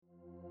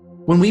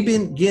When we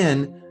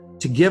begin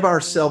to give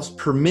ourselves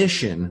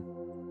permission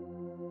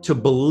to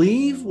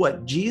believe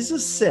what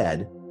Jesus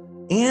said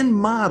and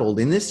modeled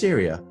in this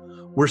area,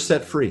 we're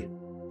set free.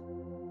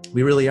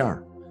 We really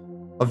are.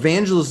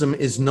 Evangelism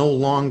is no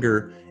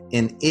longer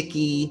an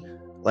icky,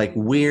 like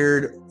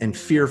weird and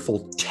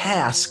fearful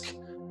task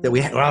that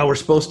we're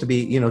supposed to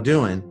be,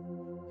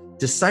 doing.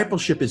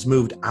 Discipleship is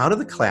moved out of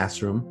the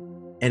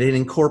classroom and it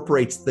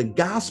incorporates the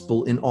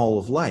gospel in all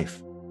of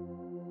life.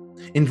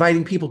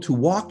 Inviting people to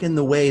walk in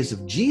the ways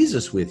of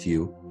Jesus with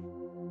you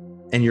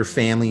and your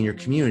family and your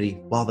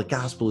community while the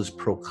gospel is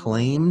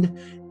proclaimed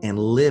and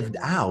lived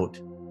out.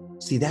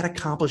 See, that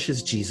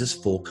accomplishes Jesus'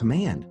 full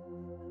command.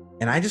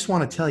 And I just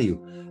want to tell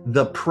you,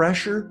 the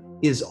pressure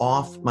is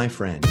off, my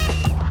friend.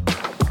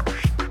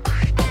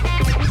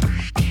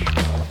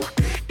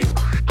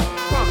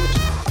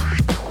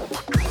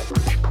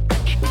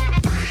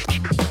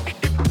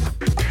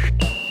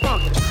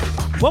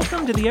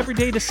 Welcome to the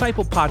Everyday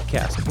Disciple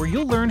podcast, where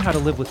you'll learn how to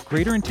live with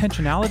greater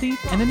intentionality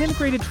and an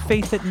integrated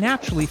faith that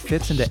naturally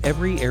fits into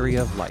every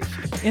area of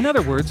life. In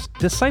other words,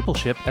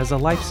 discipleship as a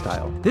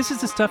lifestyle. This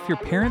is the stuff your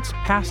parents,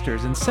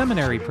 pastors, and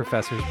seminary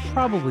professors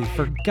probably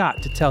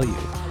forgot to tell you.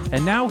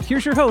 And now,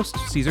 here's your host,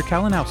 Caesar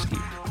Kalinowski.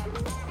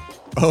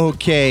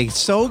 Okay,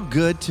 so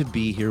good to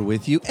be here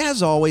with you.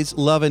 As always,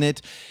 loving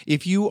it.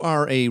 If you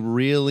are a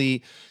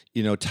really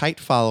tight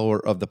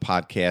follower of the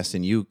podcast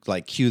and you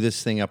cue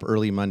this thing up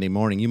early Monday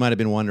morning, you might have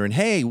been wondering,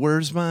 hey,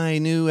 where's my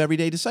new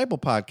Everyday Disciple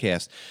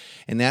podcast?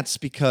 And that's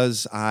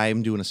because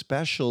I'm doing a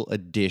special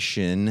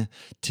edition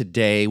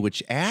today,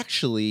 which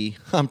actually,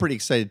 I'm pretty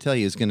excited to tell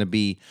you, is going to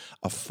be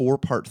a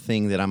 4-part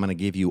thing that I'm going to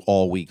give you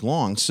all week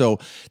long. So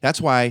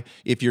that's why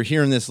if you're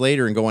hearing this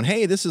later and going,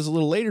 hey, this is a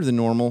little later than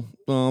normal,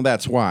 well,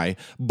 that's why.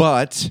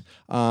 But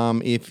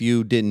if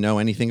you didn't know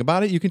anything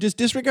about it, you can just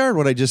disregard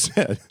what I just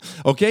said.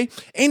 Okay?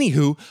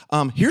 Anywho,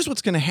 here's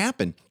what's going to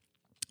happen.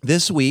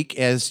 This week,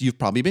 as you've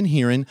probably been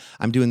hearing,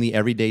 I'm doing the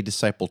Everyday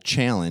Disciple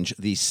Challenge,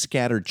 the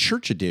Scattered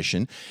Church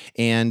Edition,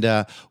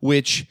 and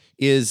which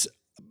is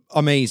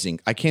amazing.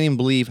 I can't even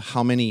believe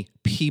how many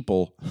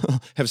people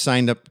have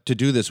signed up to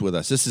do this with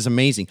us. This is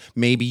amazing.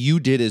 Maybe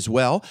you did as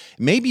well.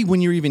 Maybe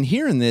when you're even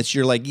hearing this,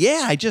 you're like,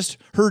 yeah, I just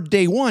heard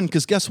day one,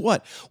 because guess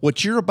what?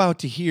 What you're about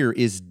to hear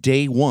is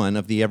day one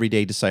of the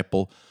Everyday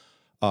Disciple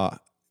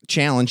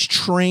Challenge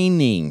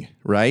training,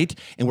 right?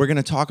 And we're going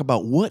to talk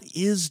about what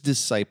is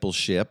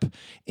discipleship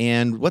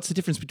and what's the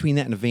difference between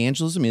that and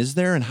evangelism, is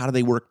there, and how do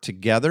they work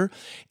together?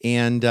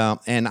 And I'm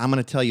going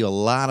to tell you a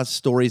lot of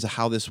stories of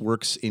how this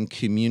works in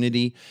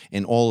community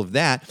and all of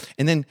that.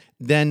 And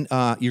then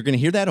you're going to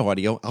hear that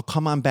audio. I'll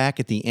come on back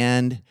at the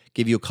end,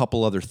 give you a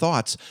couple other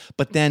thoughts.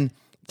 But then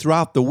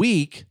throughout the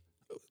week,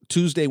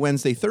 Tuesday,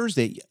 Wednesday,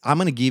 Thursday, I'm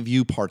going to give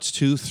you parts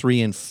 2,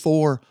 3, and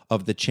 4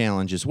 of the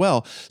challenge as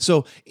well.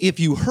 So if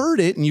you heard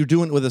it and you're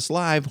doing it with us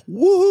live,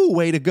 woohoo,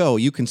 way to go.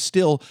 You can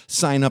still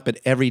sign up at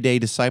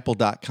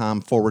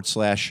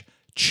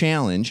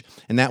everydaydisciple.com/challenge.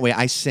 And that way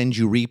I send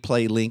you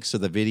replay links of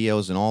the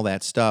videos and all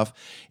that stuff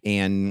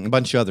and a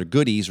bunch of other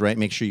goodies, right?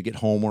 Make sure you get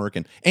homework.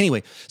 And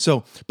anyway,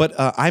 but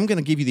I'm going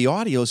to give you the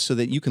audio so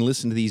that you can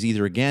listen to these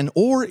either again,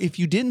 or if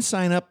you didn't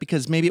sign up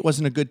because maybe it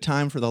wasn't a good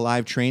time for the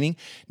live training,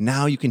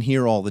 now you can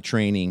hear all the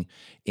training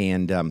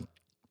and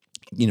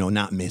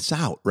not miss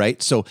out,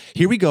 right? So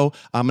here we go.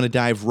 I'm going to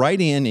dive right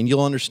in, and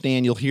you'll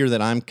understand, you'll hear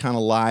that I'm kind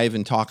of live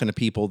and talking to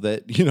people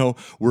that,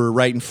 were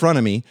right in front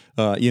of me,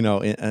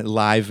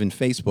 live in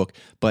Facebook.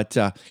 But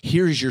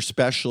here's your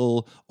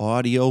special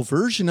audio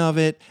version of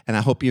it, and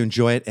I hope you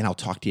enjoy it, and I'll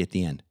talk to you at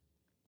the end.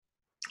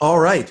 All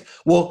right.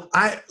 Well,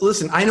 I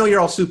know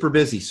you're all super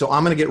busy, so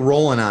I'm going to get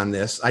rolling on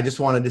this. I just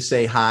wanted to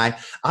say hi.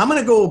 I'm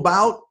going to go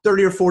about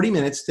 30 or 40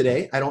 minutes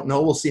today. I don't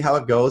know. We'll see how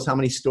it goes, how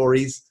many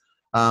stories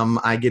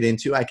I get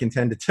into. I can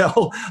tend to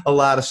tell a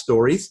lot of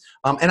stories.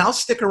 And I'll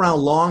stick around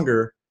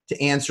longer to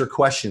answer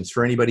questions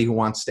for anybody who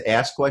wants to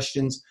ask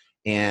questions.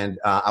 And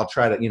I'll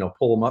try to,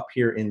 pull them up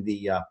here in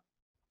the,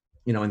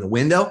 in the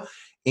window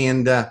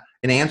and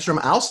answer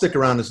them. I'll stick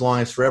around as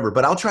long as forever,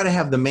 but I'll try to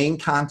have the main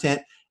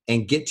content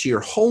and get to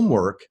your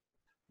homework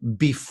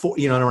before,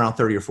 in around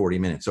 30 or 40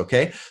 minutes.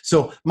 Okay.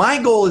 So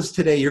my goal is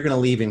today, you're going to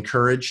leave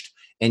encouraged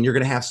and you're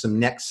going to have some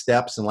next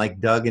steps. And like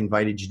Doug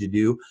invited you to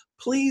do,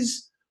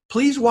 please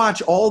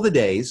watch all the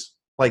days,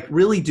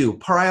 really do.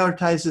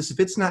 Prioritize this. If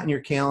it's not in your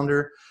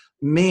calendar,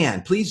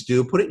 man, please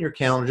do. Put it in your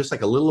calendar, just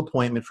like a little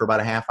appointment for about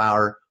a half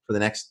hour for the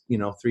next,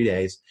 3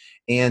 days,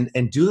 and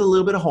do a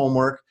little bit of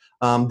homework.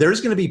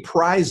 There's going to be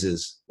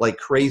prizes like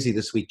crazy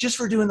this week just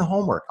for doing the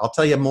homework. I'll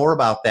tell you more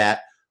about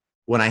that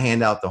when I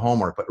hand out the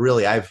homework, but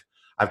really I've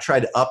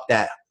tried to up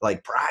that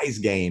prize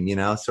game,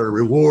 sort of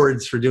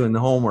rewards for doing the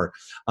homework.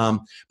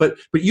 But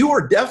you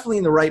are definitely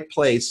in the right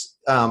place.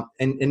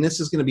 And this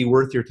is going to be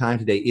worth your time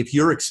today. If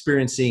you're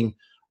experiencing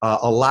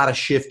a lot of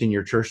shift in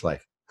your church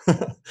life,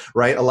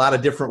 right? A lot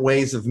of different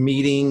ways of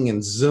meeting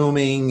and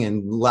Zooming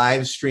and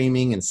live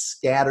streaming and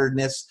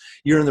scatteredness,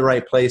 you're in the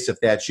right place if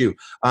that's you.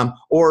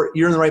 Or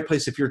you're in the right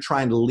place if you're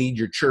trying to lead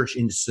your church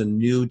into some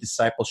new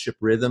discipleship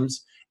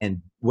rhythms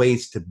and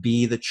ways to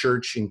be the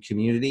church and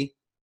community.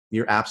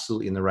 You're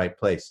absolutely in the right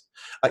place.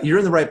 You're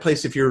in the right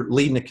place if you're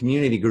leading a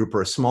community group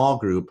or a small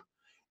group,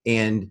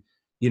 and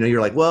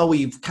you're like, well,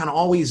 we've kind of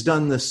always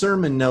done the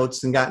sermon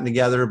notes and gotten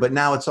together, but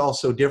now it's all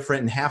so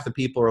different, and half the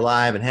people are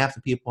live and half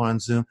the people are on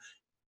Zoom.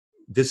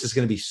 This is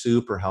going to be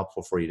super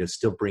helpful for you to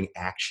still bring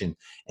action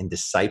and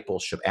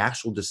discipleship,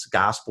 actual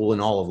gospel and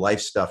all of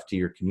life stuff to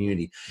your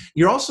community.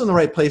 You're also in the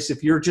right place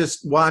if you're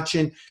just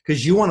watching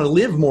because you want to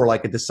live more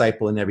like a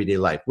disciple in everyday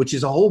life, which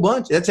is a whole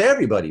bunch. That's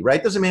everybody,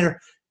 right? Doesn't matter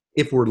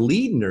if we're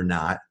leading or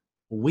not.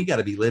 We got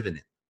to be living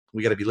it.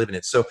 We got to be living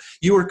it. So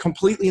you are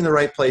completely in the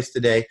right place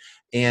today,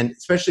 and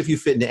especially if you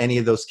fit into any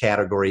of those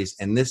categories.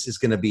 And this is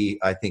going to be,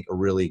 I think, a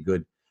really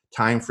good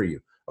time for you.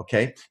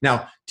 Okay.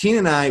 Now, Tina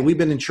and I, we've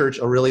been in church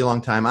a really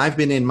long time. I've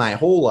been in my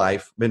whole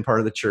life, been part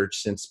of the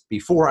church since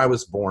before I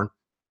was born.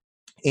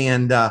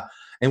 And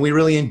we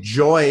really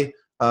enjoy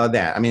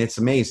that. I mean, it's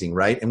amazing,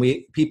 right? And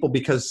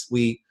because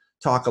we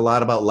talk a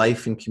lot about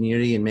life and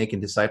community and making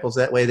disciples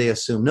that way, they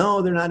assume,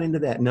 no, they're not into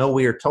that. No,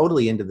 we are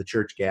totally into the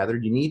church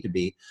gathered. You need to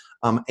be.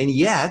 And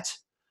yet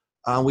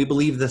we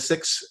believe the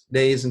 6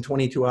 days and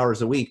 22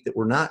 hours a week that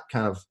we're not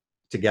kind of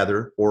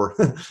together, or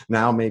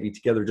now maybe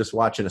together just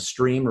watching a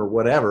stream or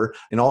whatever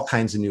in all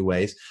kinds of new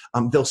ways.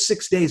 Those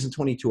 6 days and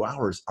 22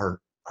 hours are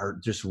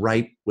just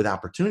ripe with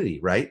opportunity,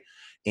 right?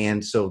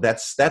 And so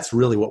that's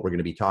really what we're going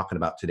to be talking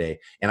about today.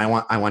 And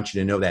I want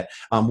you to know that.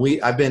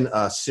 I've been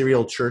a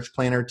serial church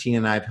planner. Tina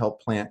and I have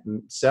helped plant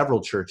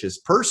several churches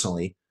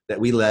personally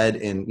that we led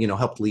and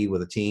helped lead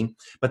with a team.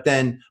 But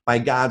then by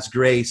God's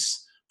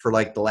grace, for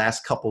like the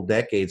last couple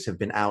decades, have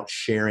been out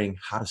sharing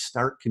how to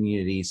start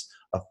communities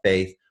of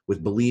faith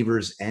with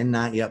believers and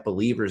not yet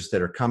believers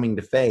that are coming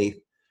to faith,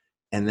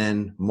 and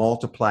then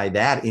multiply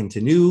that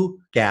into new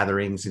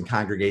gatherings and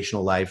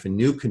congregational life and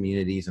new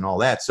communities and all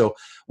that. So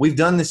we've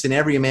done this in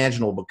every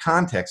imaginable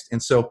context.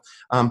 And so,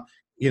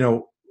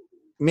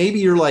 maybe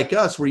you're like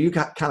us where you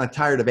got kind of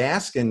tired of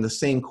asking the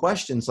same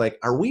questions, like,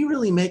 are we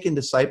really making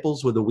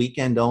disciples with a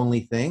weekend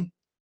only thing?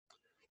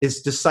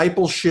 Is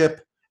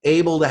discipleship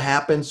able to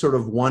happen sort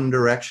of one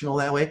directional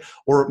that way?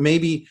 Or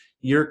maybe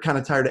you're kind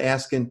of tired of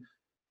asking,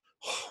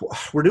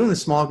 we're doing the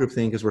small group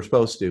thing because we're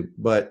supposed to,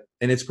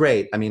 and it's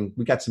great. I mean,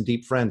 we got some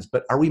deep friends,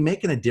 but are we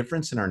making a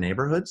difference in our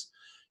neighborhoods?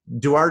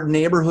 Do our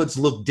neighborhoods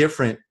look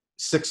different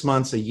 6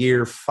 months, a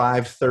year,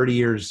 5, 30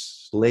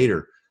 years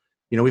later?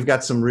 We've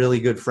got some really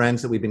good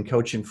friends that we've been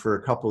coaching for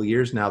a couple of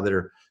years now that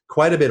are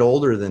quite a bit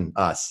older than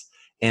us.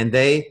 And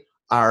they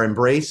are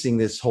embracing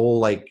this whole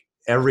like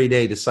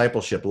everyday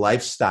discipleship,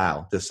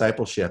 lifestyle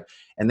discipleship.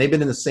 And they've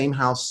been in the same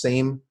house,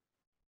 same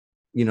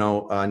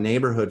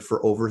neighborhood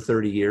for over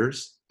 30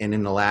 years. And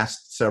in the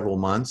last several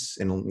months,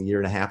 in a year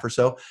and a half or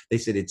so, they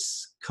said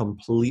it's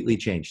completely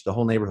changed. The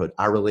whole neighborhood,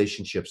 our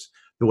relationships,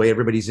 the way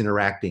everybody's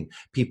interacting,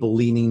 people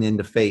leaning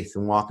into faith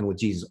and walking with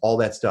Jesus, all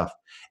that stuff.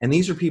 And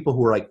these are people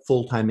who are like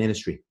full-time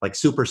ministry, like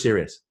super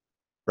serious,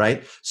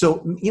 right?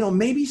 So,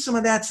 maybe some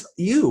of that's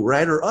you,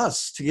 right? Or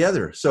us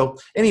together. So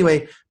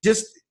anyway,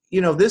 just,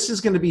 this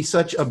is going to be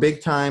such a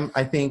big time,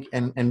 I think,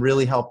 and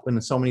really help in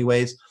so many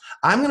ways.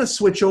 I'm going to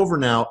switch over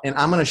now, and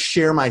I'm going to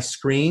share my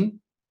screen.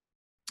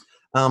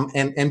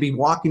 And be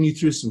walking you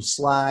through some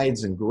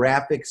slides and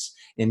graphics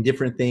and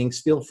different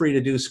things. Feel free to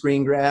do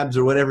screen grabs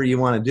or whatever you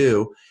want to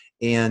do,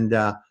 and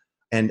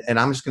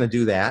I'm just going to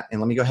do that.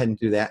 And let me go ahead and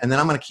do that, and then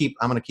I'm going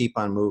to keep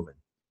on moving.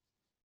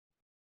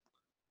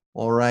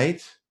 All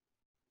right.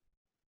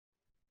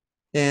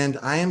 And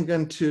I am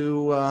going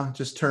to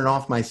just turn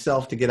off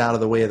myself to get out of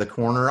the way of the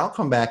corner. I'll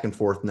come back and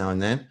forth now and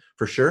then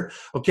for sure.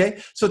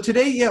 Okay. So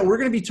today, we're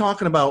going to be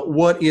talking about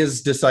what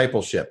is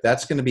discipleship.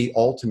 That's going to be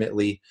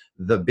ultimately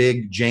the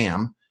big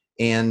jam.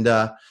 And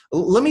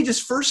let me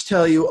just first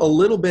tell you a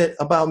little bit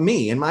about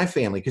me and my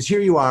family, because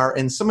here you are,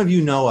 and some of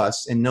you know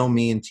us and know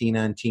me and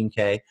Tina and Team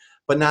K,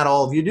 but not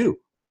all of you do.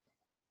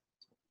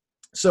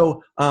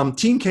 So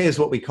Team K is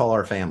what we call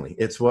our family.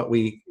 It's what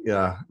we,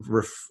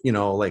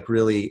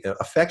 really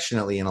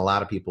affectionately, and a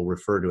lot of people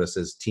refer to us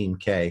as Team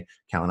K,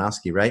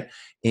 Kalinowski, right?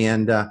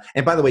 And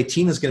by the way,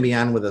 Tina's going to be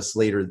on with us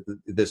later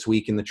this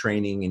week in the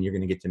training, and you're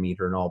going to get to meet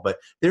her and all. But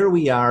there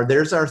we are.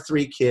 There's our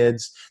 3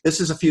 kids. This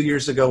is a few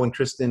years ago when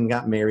Kristen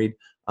got married.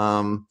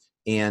 And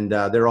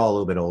they're all a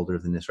little bit older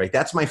than this, right?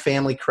 That's my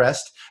family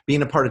crest.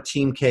 Being a part of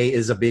Team K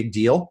is a big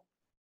deal.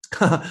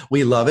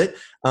 We love it.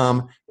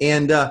 Let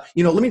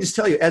me just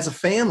tell you, as a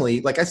family,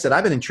 like I said,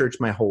 I've been in church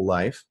my whole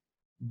life,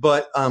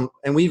 but,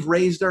 and we've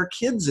raised our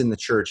kids in the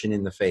church and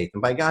in the faith.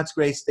 And by God's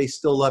grace, they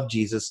still love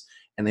Jesus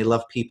and they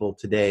love people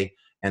today,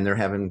 and they're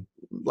having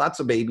lots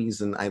of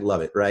babies, and I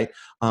love it. Right.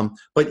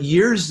 But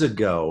years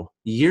ago,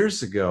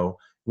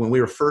 when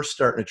we were first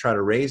starting to try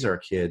to raise our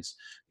kids,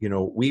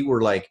 we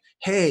were like,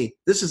 hey,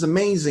 this is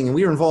amazing. And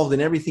we were involved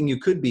in everything you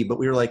could be, but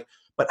we were like,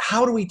 but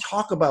how do we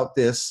talk about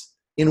this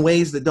in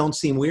ways that don't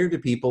seem weird to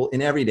people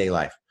in everyday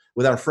life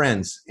with our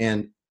friends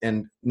and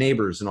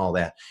neighbors and all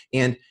that?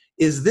 And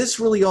is this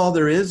really all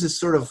there is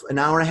sort of an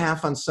hour and a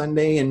half on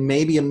Sunday and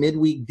maybe a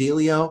midweek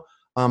dealio?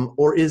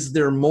 Or is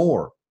there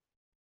more?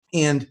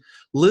 And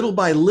little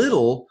by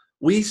little,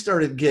 we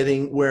started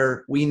getting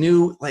where we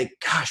knew, like,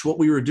 gosh, what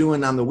we were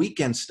doing on the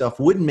weekend stuff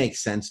wouldn't make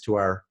sense to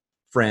our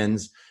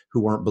friends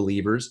who weren't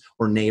believers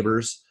or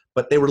neighbors,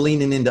 but they were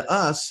leaning into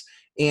us.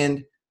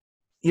 And,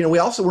 we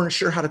also weren't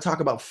sure how to talk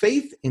about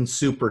faith in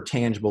super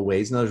tangible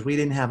ways. In other words, we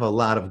didn't have a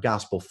lot of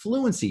gospel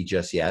fluency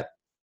just yet,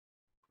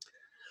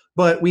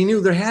 but we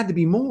knew there had to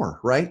be more,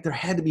 right? There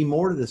had to be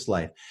more to this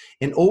life.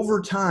 And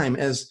over time,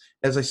 as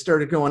I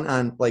started going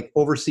on like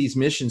overseas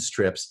missions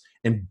trips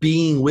and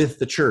being with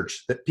the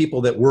church, that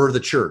people that were the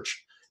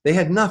church, they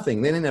had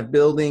nothing. They didn't have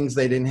buildings.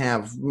 They didn't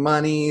have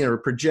money or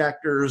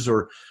projectors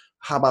or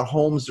how about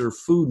homes or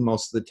food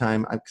most of the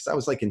time, because I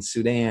was like in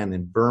Sudan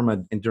and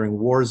Burma and during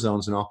war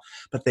zones and all,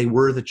 but they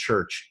were the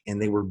church and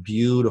they were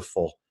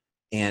beautiful.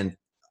 And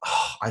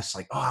I was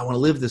like, I want to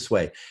live this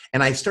way.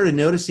 And I started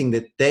noticing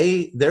that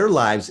their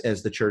lives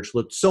as the church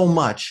looked so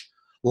much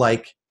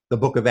like the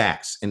book of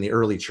Acts in the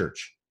early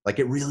church. Like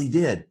it really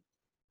did.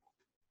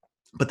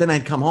 But then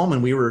I'd come home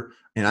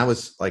and I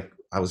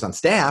was on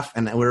staff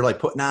and we were like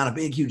putting on a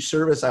big, huge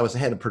service. I was the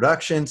head of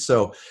production.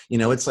 So,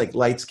 it's like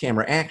lights,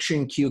 camera,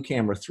 action, cue,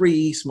 camera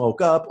 3,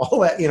 smoke up, all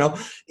that,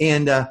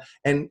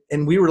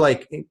 and we were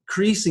like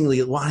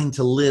increasingly wanting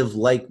to live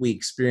like we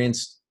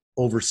experienced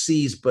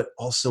overseas, but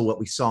also what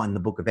we saw in the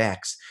book of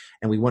Acts.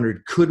 And we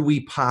wondered, could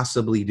we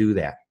possibly do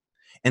that?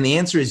 And the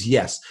answer is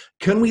yes.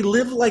 Can we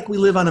live like we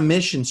live on a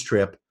missions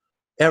trip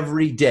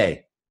every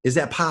day? Is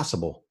that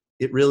possible?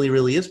 It really,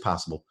 really is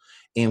possible.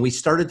 And we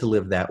started to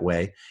live that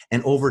way.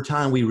 And over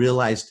time, we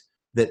realized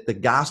that the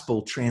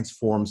gospel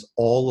transforms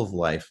all of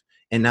life.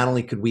 And not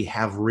only could we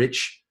have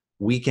rich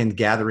weekend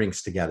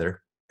gatherings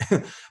together,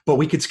 but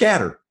we could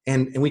scatter.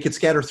 And we could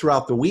scatter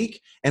throughout the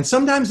week. And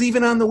sometimes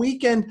even on the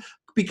weekend,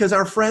 because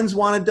our friends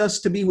wanted us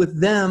to be with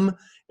them.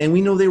 And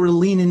we know they were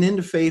leaning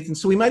into faith. And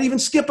so we might even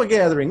skip a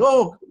gathering.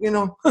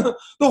 The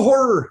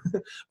horror.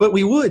 But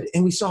we would.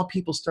 And we saw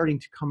people starting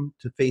to come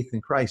to faith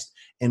in Christ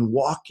and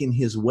walk in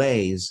his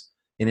ways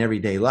in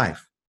everyday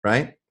life,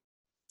 right?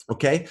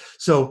 Okay,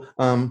 so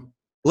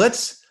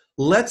let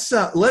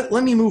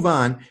me move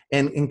on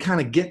and kind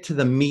of get to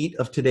the meat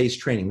of today's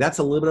training. That's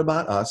a little bit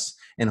about us,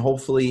 and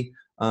hopefully,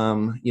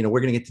 we're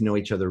going to get to know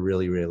each other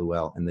really, really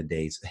well in the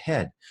days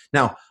ahead.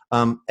 Now,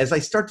 as I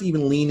start to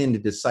even lean into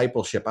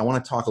discipleship, I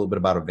want to talk a little bit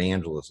about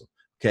evangelism.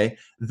 Okay,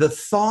 the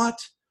thought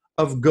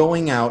of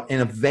going out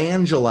and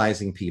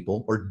evangelizing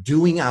people or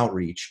doing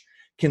outreach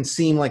can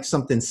seem like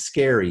something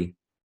scary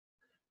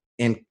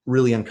and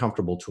really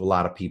uncomfortable to a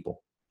lot of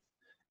people.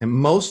 And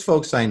most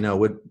folks I know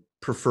would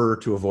prefer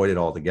to avoid it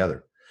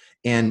altogether.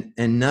 And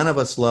none of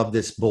us love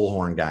this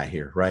bullhorn guy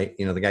here, right?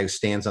 The guy who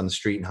stands on the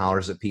street and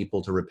hollers at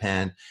people to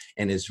repent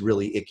and is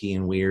really icky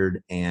and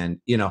weird. And,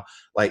 and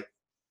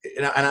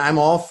I'm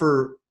all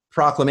for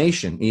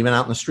proclamation, even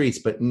out in the streets,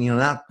 but,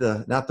 not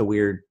the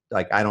weird,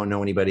 like, I don't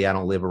know anybody, I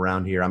don't live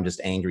around here, I'm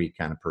just angry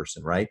kind of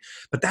person, right?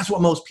 But that's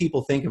what most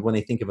people think of when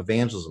they think of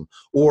evangelism.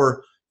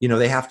 Or,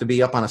 they have to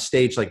be up on a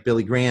stage like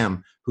Billy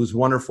Graham, who's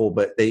wonderful,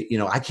 but they,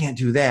 I can't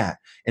do that.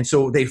 And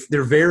so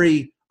they're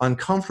very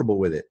uncomfortable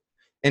with it.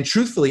 And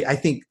truthfully, I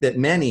think that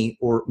many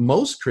or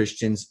most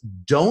Christians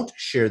don't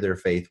share their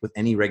faith with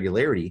any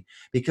regularity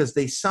because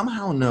they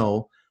somehow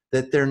know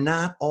that they're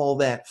not all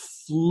that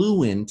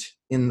fluent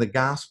in the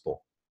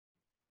gospel.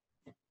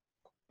 And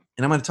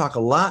I'm going to talk a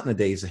lot in the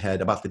days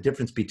ahead about the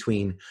difference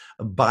between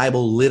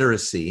Bible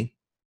literacy,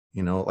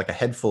 like a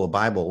head full of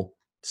Bible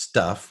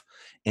stuff,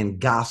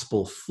 and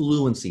gospel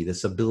fluency,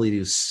 this ability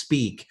to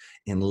speak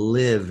and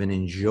live and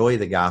enjoy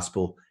the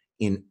gospel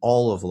in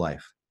all of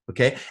life.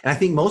 Okay. And I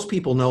think most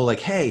people know, like,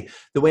 hey,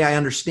 the way I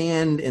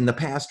understand and the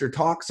pastor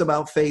talks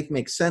about faith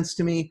makes sense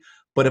to me.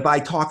 But if I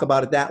talk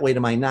about it that way to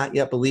my not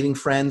yet believing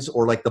friends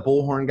or like the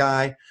bullhorn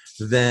guy,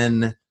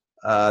 then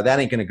that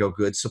ain't going to go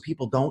good. So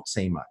people don't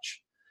say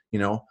much.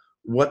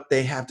 What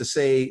they have to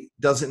say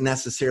doesn't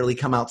necessarily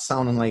come out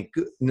sounding like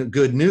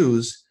good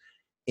news.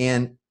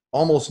 And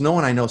almost no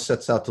one I know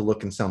sets out to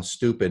look and sound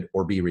stupid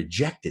or be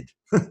rejected,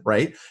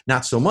 right?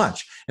 Not so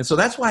much. And so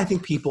that's why I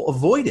think people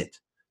avoid it.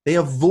 They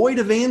avoid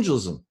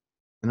evangelism.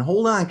 And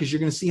hold on, because you're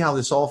going to see how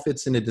this all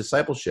fits into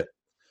discipleship.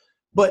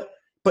 But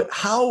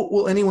how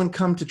will anyone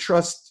come to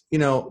trust,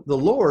 the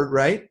Lord,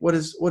 right? What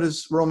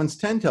does Romans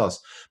 10 tell us?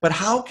 But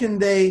how can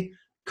they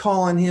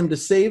call on him to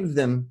save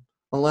them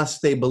unless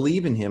they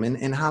believe in him?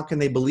 And how can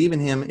they believe in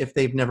him if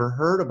they've never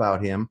heard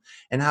about him?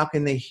 And how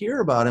can they hear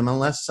about him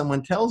unless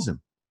someone tells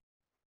him?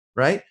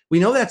 Right? We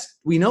know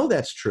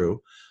that's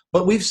true,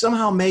 but we've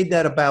somehow made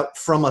that about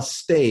from a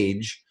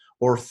stage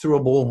or through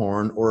a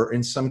bullhorn or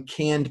in some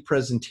canned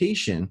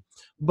presentation,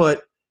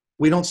 but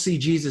we don't see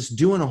Jesus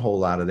doing a whole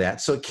lot of that.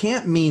 So it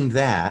can't mean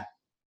that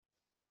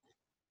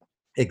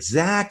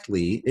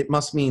exactly. It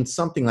must mean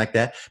something like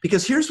that,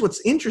 because here's what's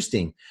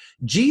interesting.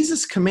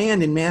 Jesus'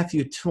 command in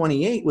Matthew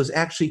 28 was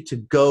actually to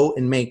go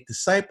and make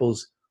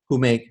disciples who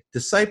make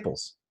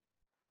disciples.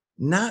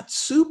 Not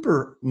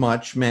super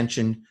much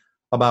mentioned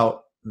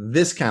about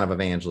this kind of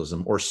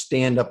evangelism or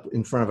stand up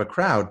in front of a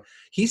crowd.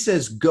 He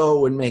says,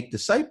 go and make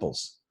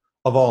disciples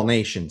of all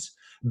nations,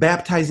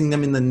 baptizing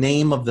them in the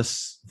name of the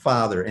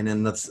Father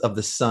and of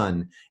the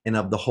Son and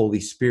of the Holy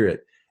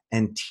Spirit,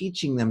 and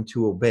teaching them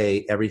to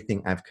obey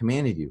everything I've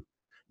commanded you.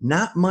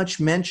 Not much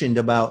mentioned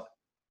about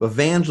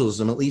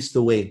evangelism, at least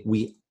the way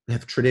we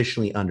have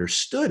traditionally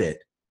understood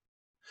it.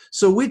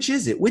 So which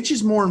is it? Which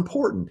is more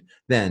important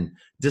than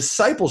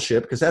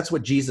discipleship, because that's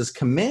what Jesus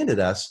commanded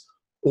us,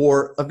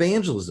 or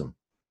evangelism?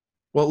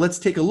 Well, let's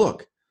take a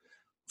look.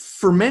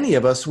 For many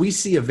of us, we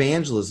see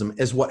evangelism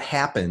as what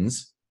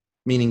happens,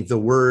 meaning the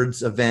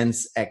words,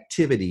 events,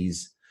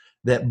 activities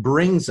that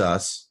brings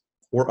us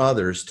or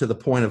others to the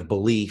point of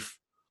belief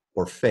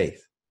or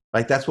faith.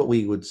 Right? That's what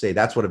we would say.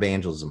 That's what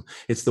evangelism.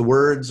 It's the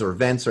words or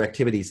events or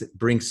activities that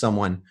bring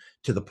someone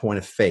to the point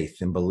of faith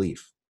and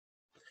belief.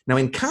 Now,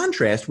 in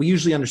contrast, we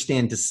usually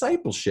understand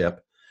discipleship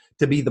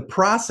to be the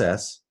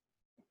process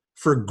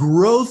for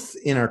growth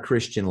in our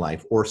Christian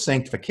life or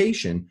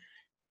sanctification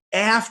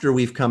after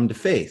we've come to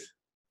faith.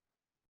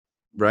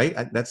 Right?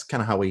 That's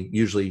kind of how we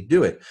usually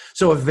do it.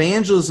 So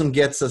evangelism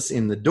gets us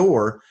in the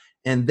door,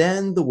 and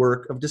then the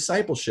work of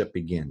discipleship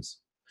begins.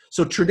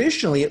 So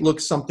traditionally, it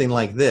looks something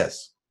like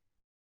this.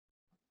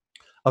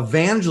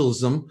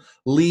 Evangelism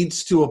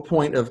leads to a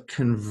point of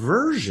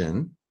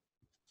conversion,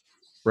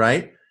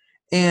 right?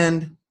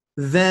 And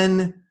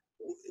then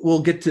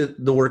we'll get to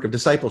the work of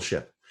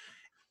discipleship.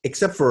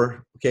 Except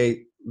for,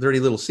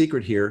 dirty little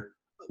secret here,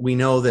 we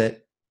know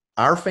that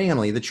our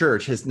family, the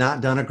church, has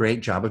not done a great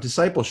job of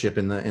discipleship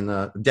in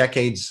the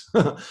decades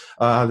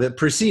that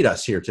precede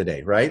us here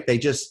today, right?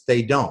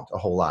 They don't a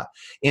whole lot.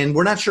 And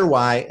we're not sure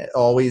why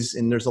always,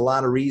 and there's a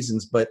lot of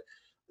reasons, but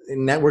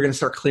in that we're going to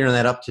start clearing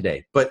that up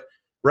today. But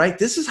right,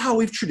 this is how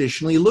we've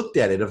traditionally looked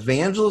at it.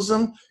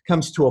 Evangelism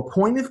comes to a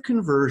point of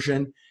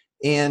conversion,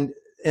 and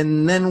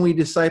then we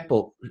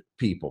disciple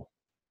people,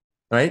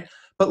 right?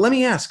 But let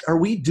me ask, are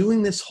we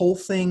doing this whole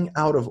thing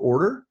out of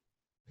order?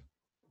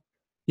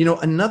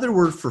 Another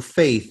word for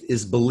faith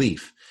is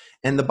belief.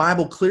 And the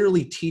Bible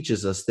clearly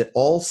teaches us that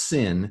all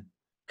sin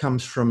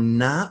comes from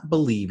not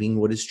believing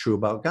what is true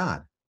about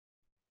God.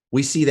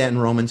 We see that in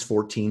Romans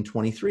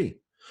 14:23.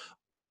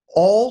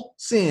 All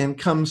sin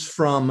comes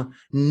from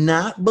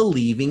not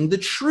believing the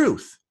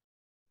truth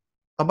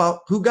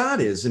about who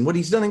God is and what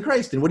he's done in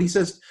Christ and what he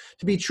says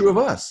to be true of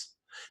us.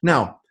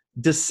 Now,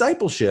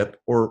 discipleship,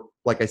 or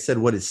like I said,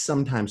 what is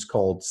sometimes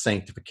called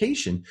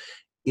sanctification,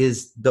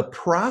 is the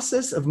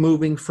process of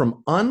moving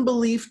from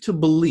unbelief to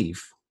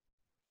belief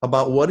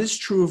about what is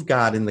true of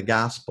God in the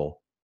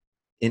gospel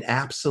in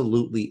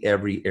absolutely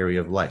every area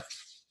of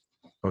life.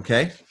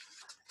 Okay?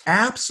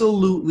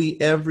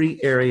 Absolutely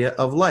every area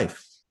of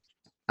life.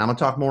 I'm going to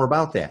talk more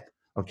about that.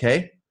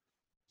 Okay?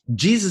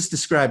 Jesus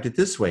described it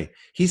this way.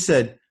 He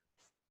said,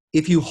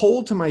 if you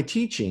hold to my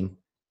teaching,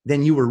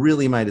 then you were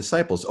really my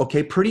disciples.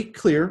 Okay, pretty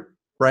clear,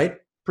 right?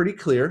 Pretty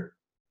clear.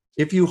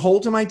 If you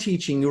hold to my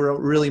teaching, you are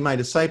really my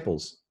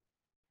disciples.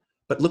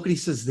 But look what he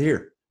says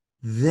there.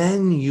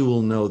 Then you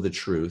will know the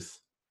truth,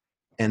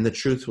 and the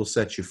truth will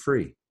set you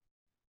free.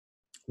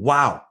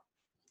 Wow.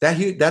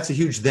 That's a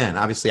huge then.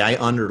 Obviously, I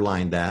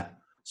underlined that,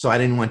 so I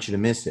didn't want you to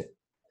miss it.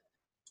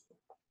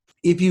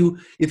 If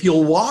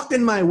you'll walk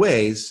in my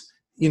ways,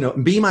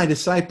 be my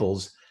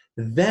disciples,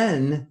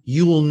 then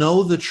you will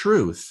know the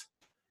truth,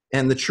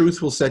 and the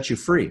truth will set you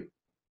free.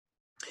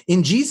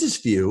 In Jesus'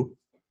 view,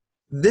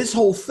 this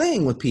whole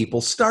thing with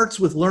people starts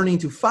with learning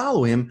to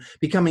follow him,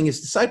 becoming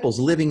his disciples,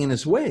 living in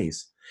his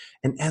ways.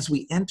 And as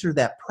we enter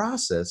that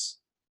process,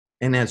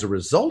 and as a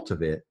result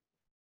of it,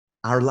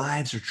 our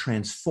lives are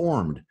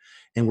transformed,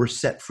 and we're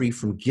set free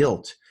from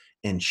guilt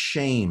and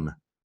shame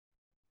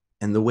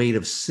and the weight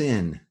of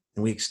sin.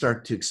 And we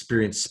start to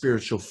experience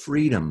spiritual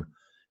freedom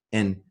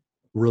and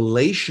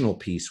relational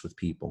peace with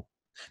people.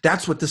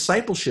 That's what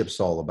discipleship's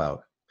all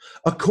about.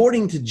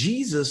 According to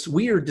Jesus,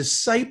 we are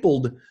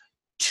discipled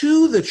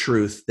to the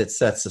truth that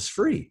sets us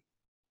free.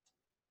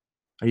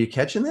 Are you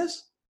catching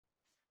this?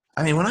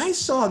 I mean, when I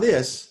saw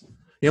this,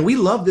 we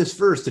love this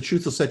verse, the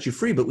truth will set you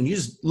free, but when you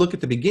just look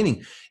at the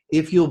beginning,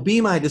 if you'll be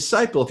my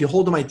disciple, if you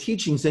hold to my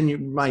teachings, then you're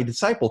my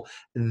disciple,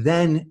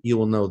 then you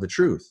will know the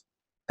truth,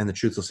 and the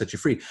truth will set you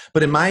free.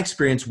 But in my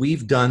experience,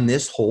 we've done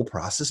this whole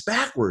process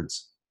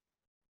backwards.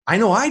 I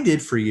know I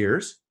did for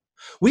years.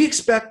 We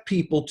expect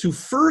people to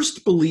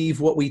first believe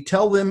what we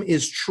tell them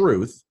is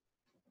truth.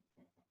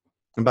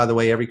 And by the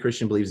way, every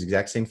Christian believes the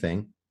exact same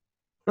thing.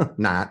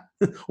 Not.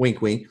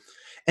 Wink, wink.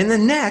 And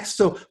then next,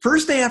 so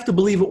first they have to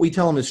believe what we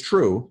tell them is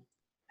true.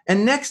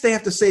 And next they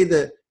have to say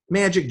the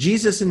magic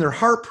Jesus in their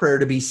heart prayer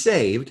to be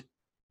saved.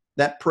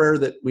 That prayer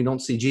that we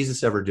don't see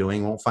Jesus ever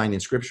doing, won't find in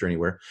Scripture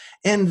anywhere.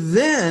 And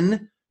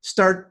then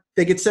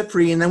they get set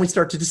free, and then we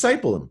start to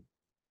disciple them.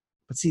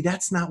 But see,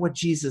 that's not what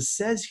Jesus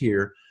says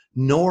here,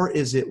 nor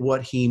is it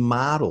what he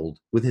modeled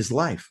with his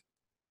life.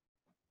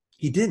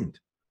 He didn't.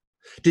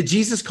 Did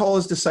Jesus call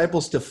his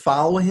disciples to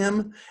follow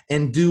him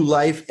and do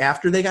life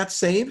after they got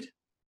saved?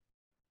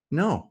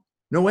 No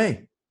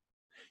way.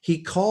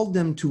 He called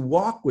them to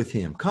walk with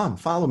him. Come,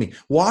 follow me.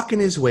 Walk in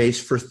his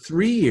ways for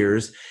 3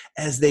 years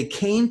as they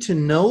came to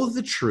know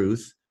the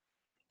truth,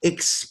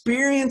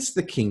 experience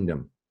the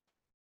kingdom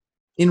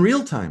in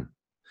real time.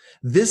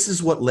 This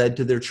is what led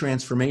to their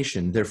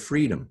transformation, their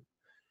freedom.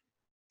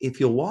 If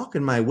you'll walk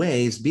in my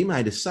ways, be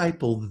my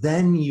disciple,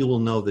 then you will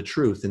know the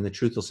truth, and the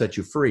truth will set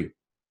you free.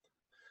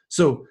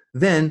 So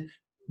then,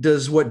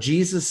 does what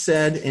Jesus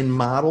said and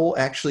model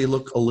actually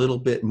look a little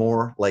bit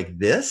more like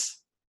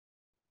this?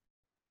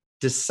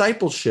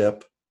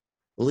 Discipleship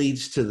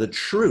leads to the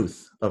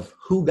truth of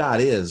who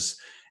God is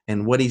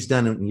and what he's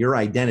done in your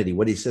identity,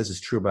 what he says is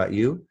true about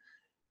you,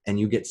 and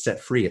you get set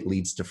free. It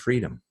leads to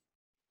freedom.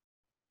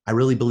 I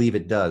really believe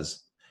it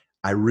does.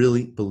 I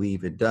really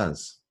believe it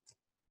does.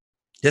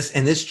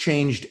 This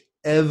changed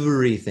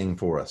everything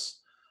for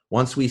us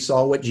once we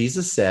saw what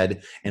Jesus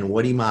said and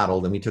what he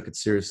modeled, and we took it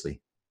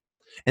seriously.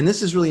 And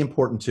this is really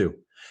important too.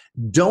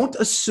 Don't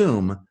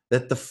assume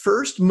that the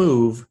first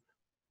move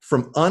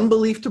from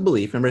unbelief to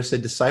belief, remember I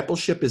said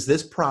discipleship is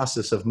this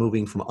process of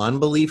moving from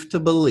unbelief to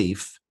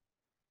belief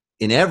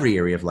in every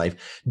area of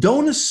life.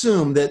 Don't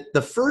assume that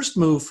the first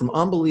move from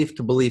unbelief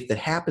to belief that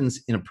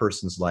happens in a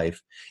person's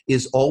life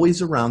is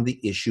always around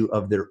the issue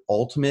of their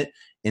ultimate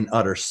and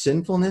utter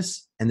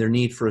sinfulness and their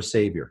need for a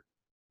savior.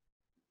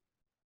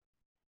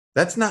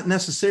 That's not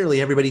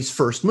necessarily everybody's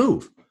first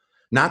move.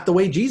 Not the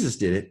way Jesus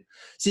did it.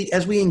 See,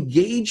 as we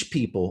engage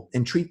people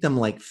and treat them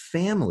like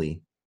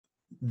family,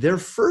 their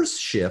first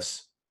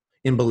shifts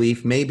in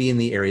belief may be in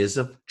the areas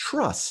of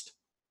trust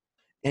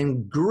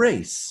and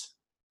grace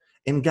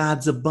and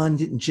God's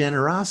abundant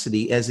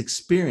generosity as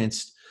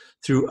experienced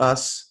through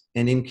us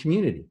and in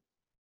community.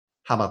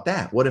 How about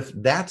that? What if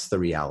that's the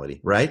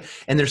reality, right?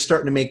 And they're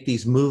starting to make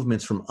these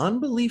movements from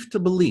unbelief to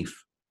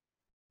belief,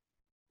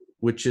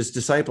 which is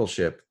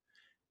discipleship.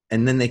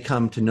 And then they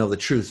come to know the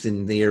truth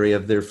in the area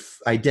of their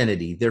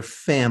identity, their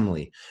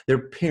family,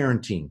 their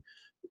parenting,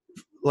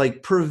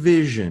 like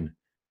provision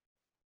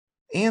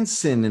and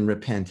sin and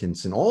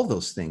repentance and all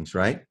those things,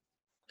 right?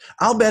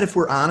 I'll bet if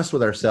we're honest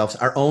with ourselves,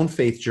 our own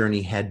faith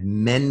journey had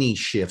many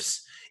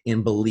shifts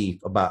in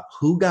belief about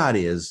who God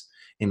is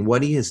and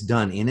what he has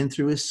done in and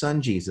through his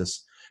son,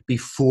 Jesus,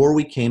 before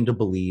we came to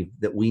believe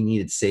that we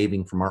needed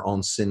saving from our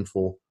own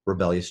sinful,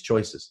 rebellious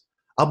choices.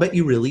 I'll bet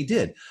you really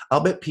did. I'll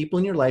bet people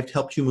in your life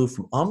helped you move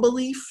from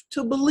unbelief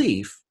to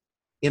belief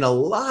in a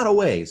lot of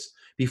ways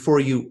before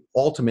you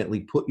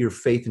ultimately put your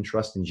faith and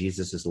trust in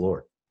Jesus as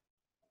Lord.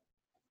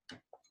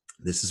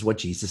 This is what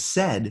Jesus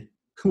said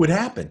would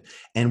happen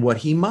and what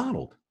he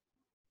modeled.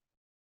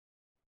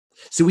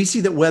 So we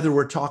see that whether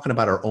we're talking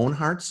about our own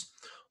hearts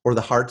or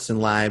the hearts and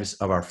lives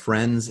of our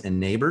friends and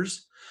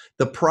neighbors,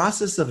 the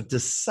process of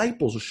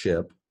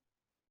discipleship,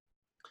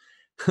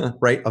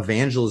 right,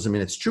 evangelism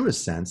in its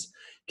truest sense,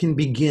 can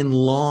begin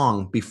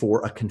long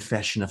before a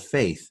confession of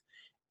faith,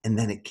 and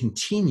then it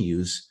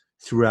continues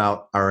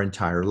throughout our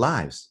entire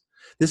lives.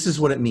 This is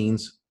what it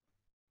means,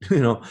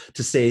 to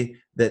say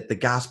that the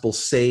gospel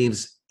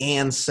saves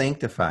and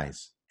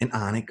sanctifies. And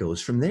on it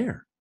goes from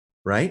there,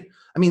 right?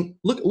 I mean,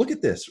 look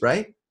at this,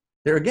 right?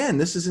 There again,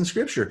 this is in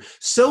Scripture.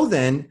 So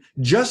then,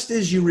 just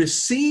as you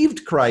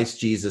received Christ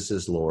Jesus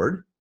as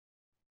Lord,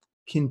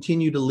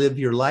 continue to live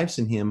your lives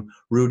in him,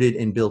 rooted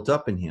and built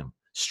up in him,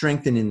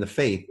 strengthened in the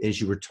faith as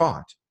you were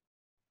taught.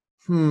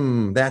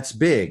 That's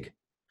big.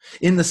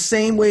 In the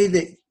same way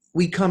that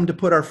we come to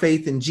put our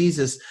faith in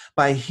Jesus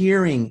by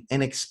hearing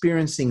and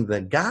experiencing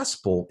the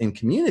gospel in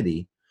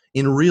community,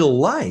 in real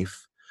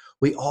life,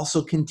 we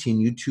also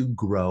continue to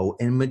grow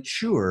and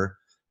mature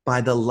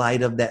by the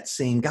light of that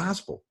same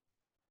gospel.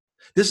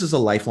 This is a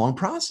lifelong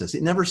process.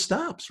 It never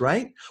stops,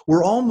 right?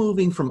 We're all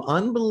moving from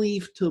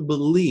unbelief to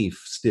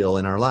belief still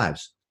in our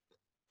lives.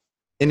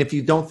 And if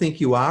you don't think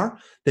you are,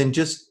 then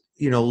just,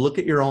 look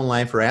at your own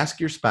life or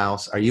ask your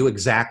spouse, are you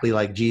exactly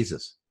like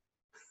Jesus?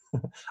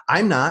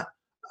 I'm not.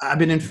 I've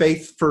been in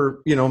faith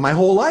for, my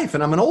whole life,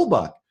 and I'm an old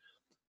buck.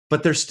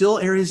 But there's still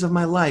areas of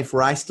my life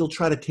where I still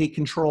try to take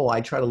control.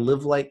 I try to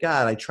live like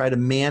God. I try to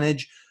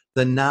manage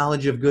the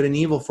knowledge of good and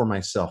evil for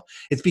myself.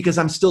 It's because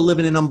I'm still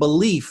living in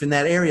unbelief in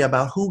that area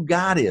about who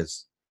God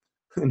is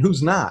and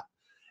who's not,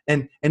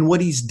 and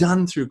what he's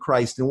done through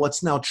Christ and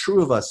what's now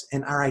true of us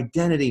and our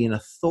identity and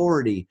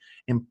authority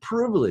and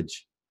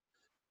privilege.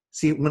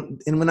 See,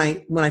 when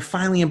I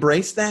finally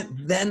embrace that,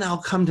 then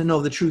I'll come to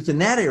know the truth in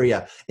that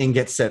area and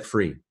get set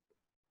free,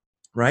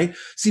 right?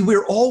 See,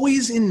 we're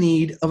always in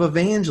need of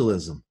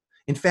evangelism.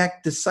 In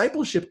fact,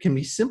 discipleship can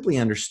be simply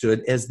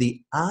understood as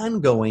the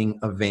ongoing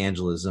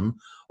evangelism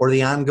or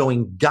the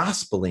ongoing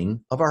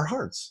gospeling of our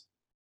hearts.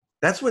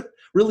 That's what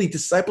really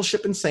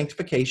discipleship and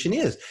sanctification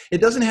is.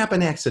 It doesn't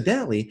happen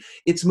accidentally.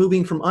 It's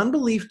moving from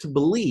unbelief to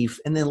belief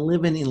and then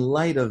living in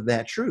light of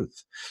that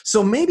truth.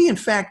 So maybe, in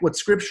fact, what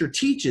Scripture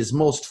teaches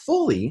most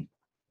fully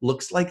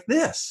looks like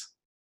this,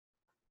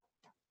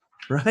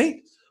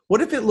 right?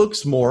 What if it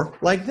looks more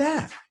like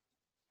that?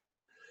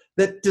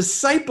 That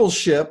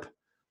discipleship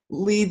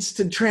leads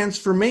to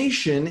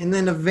transformation, and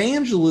then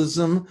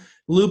evangelism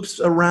loops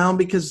around,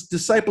 because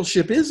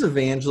discipleship is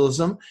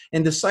evangelism,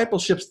 and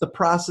discipleship's the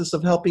process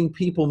of helping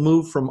people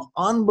move from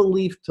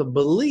unbelief to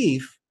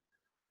belief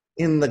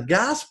in the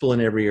gospel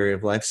in every area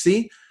of life.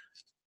 See,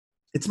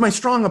 It's my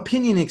strong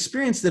opinion and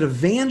experience that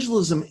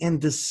evangelism and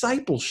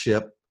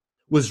discipleship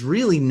was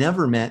really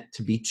never meant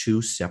to be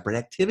two separate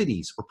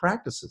activities or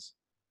practices.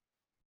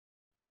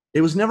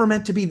 It was never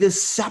meant to be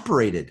this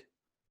separated.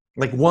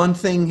 Like one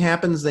thing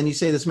happens, then you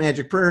say this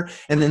magic prayer,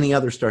 and then the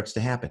other starts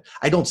to happen.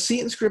 I don't see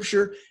it in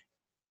Scripture.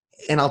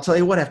 And I'll tell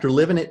you what, after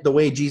living it the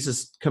way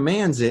Jesus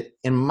commands it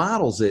and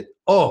models it,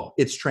 oh,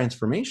 it's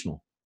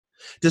transformational.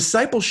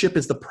 Discipleship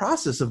is the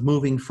process of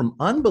moving from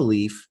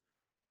unbelief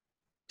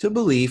to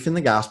belief in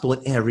the gospel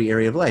in every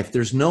area of life.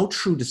 There's no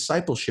true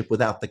discipleship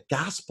without the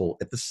gospel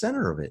at the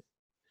center of it.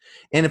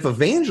 And if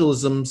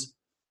evangelism's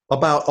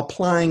about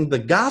applying the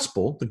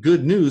gospel, the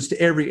good news, to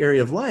every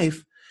area of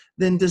life,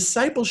 then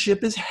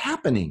discipleship is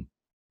happening.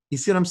 You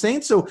see what I'm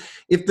saying? So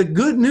if the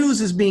good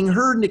news is being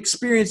heard and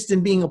experienced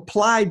and being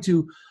applied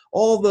to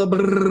all the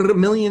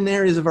million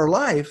areas of our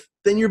life,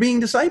 then you're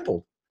being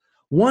discipled.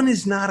 One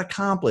is not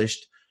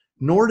accomplished,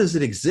 nor does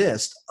it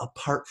exist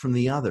apart from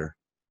the other.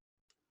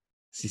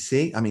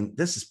 See, I mean,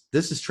 this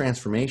is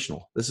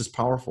transformational. This is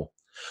powerful.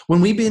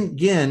 When we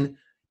begin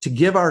to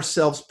give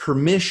ourselves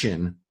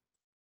permission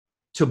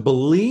to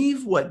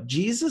believe what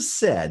Jesus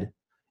said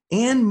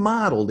and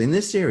modeled in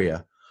this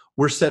area,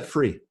 we're set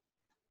free.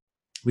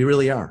 We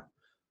really are.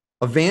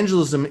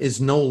 Evangelism is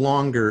no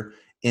longer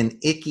an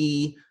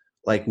icky,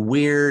 like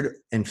weird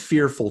and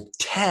fearful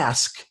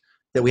task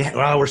that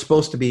we're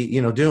supposed to be,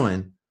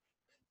 doing.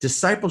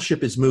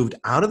 Discipleship is moved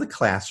out of the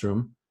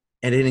classroom,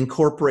 and it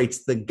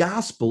incorporates the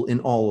gospel in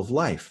all of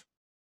life.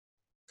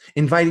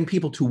 Inviting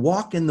people to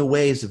walk in the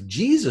ways of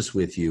Jesus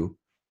with you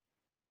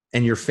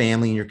and your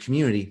family and your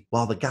community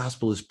while the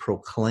gospel is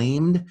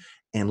proclaimed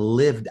and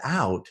lived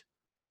out.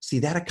 See,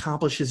 that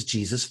accomplishes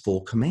Jesus'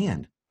 full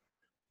command.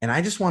 And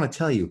I just want to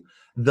tell you,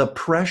 the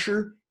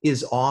pressure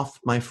is off,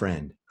 my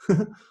friend.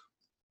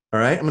 All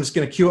right, I'm just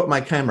going to cue up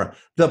my camera.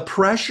 The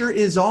pressure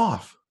is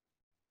off.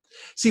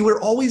 See,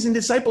 we're always in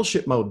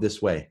discipleship mode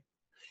this way.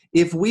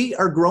 If we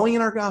are growing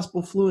in our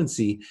gospel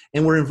fluency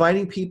and we're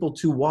inviting people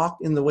to walk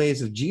in the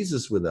ways of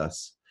Jesus with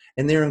us,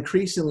 and they're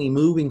increasingly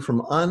moving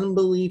from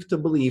unbelief to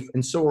belief,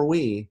 and so are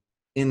we,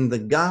 in the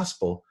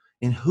gospel,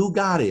 in who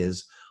God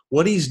is,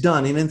 what he's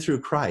done in and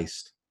through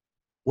Christ,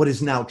 what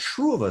is now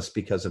true of us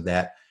because of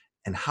that,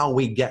 and how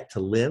we get to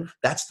live,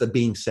 that's the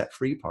being set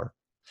free part.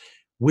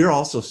 We're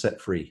also set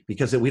free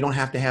because we don't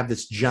have to have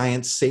this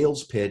giant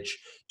sales pitch,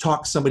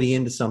 talk somebody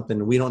into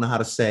something we don't know how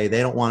to say,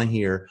 they don't want to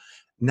hear.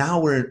 Now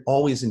we're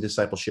always in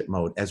discipleship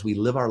mode as we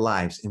live our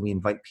lives and we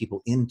invite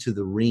people into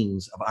the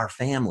rings of our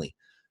family,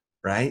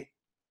 right?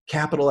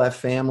 Capital F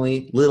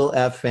family, little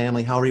f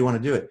family, however you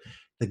want to do it.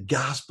 The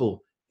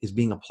gospel is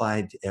being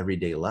applied to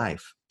everyday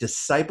life.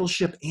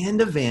 Discipleship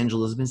and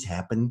evangelism is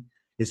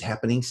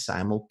happening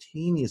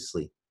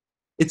simultaneously.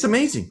 It's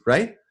amazing,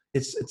 right?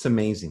 It's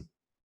amazing.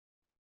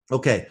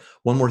 Okay,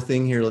 one more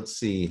thing here. Let's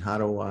see. How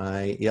do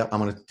I? Yep,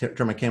 I'm going to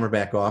turn my camera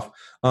back off.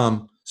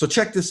 So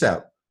check this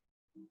out.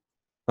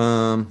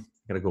 I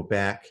got to go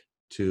back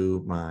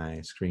to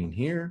my screen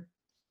here.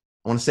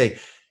 I want to say,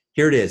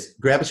 here it is.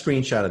 Grab a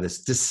screenshot of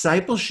this.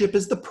 Discipleship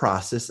is the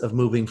process of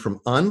moving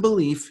from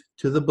unbelief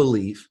to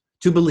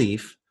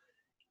belief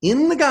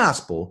in the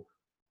gospel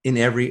in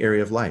every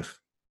area of life.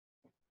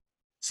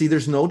 See,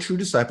 there's no true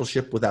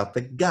discipleship without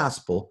the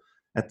gospel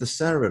at the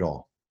center of it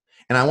all.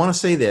 And I want to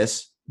say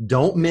this.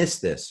 Don't miss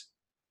this.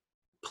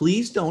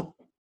 Please don't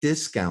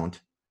discount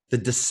the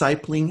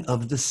discipling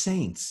of the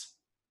saints.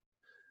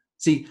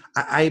 See,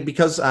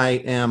 because I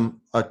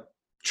am a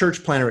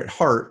church planner at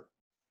heart,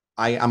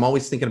 I'm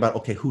always thinking about,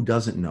 okay, who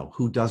doesn't know?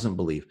 Who doesn't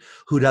believe?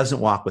 Who doesn't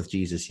walk with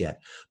Jesus yet?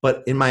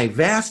 But in my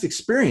vast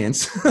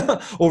experience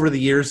over the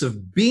years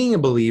of being a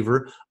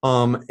believer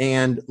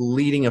and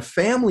leading a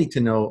family to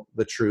know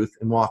the truth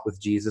and walk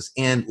with Jesus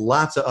and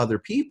lots of other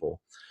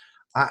people,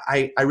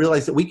 I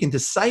realized that we can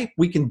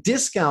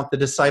discount the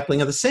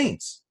discipling of the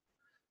saints.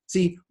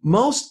 See,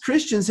 most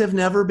Christians have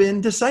never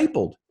been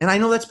discipled. And I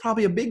know that's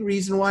probably a big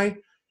reason why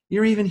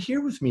you're even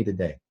here with me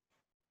today.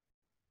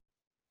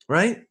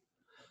 Right?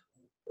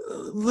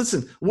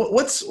 Listen,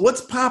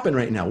 what's popping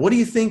right now? What are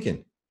you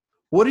thinking?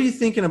 What are you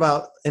thinking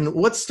about? And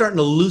what's starting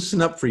to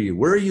loosen up for you?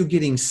 Where are you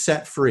getting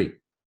set free?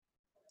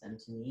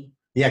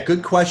 Yeah,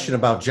 good question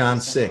about John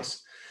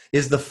 6.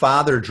 Is the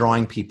Father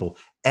drawing people?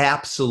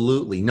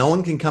 Absolutely. No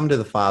one can come to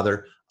the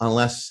Father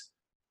unless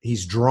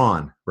he's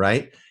drawn,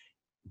 right?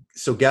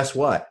 So guess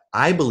what?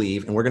 I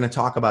believe, and we're going to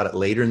talk about it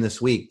later in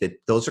this week, that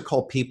those are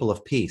called people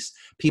of peace,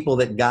 people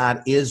that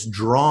God is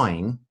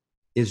drawing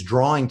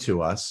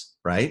to us,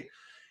 right?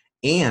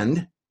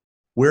 And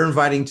we're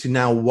inviting to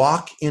now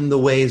walk in the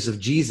ways of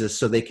Jesus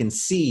so they can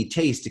see,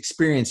 taste,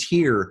 experience,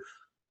 hear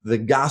the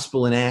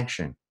gospel in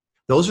action.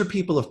 Those are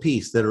people of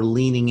peace that are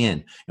leaning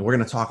in. And we're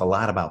going to talk a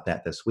lot about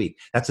that this week.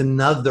 That's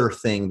another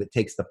thing that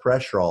takes the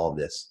pressure all of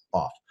this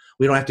off.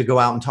 We don't have to go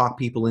out and talk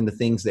people into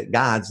things that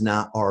God's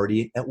not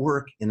already at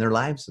work in their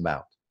lives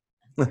about.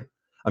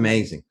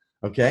 Amazing.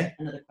 Okay?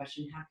 Another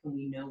question, how can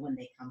we know when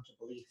they come to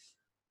belief?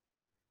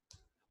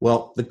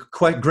 Well,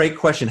 great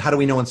question. How do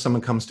we know when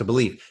someone comes to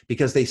belief?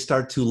 Because they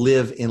start to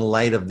live in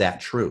light of that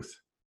truth.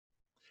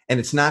 And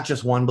it's not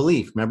just one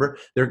belief. Remember,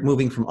 they're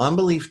moving from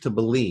unbelief to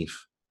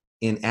belief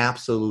in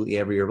absolutely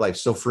every area of life.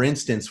 So for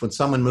instance, when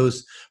someone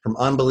moves from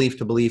unbelief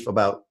to belief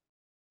about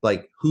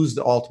like who's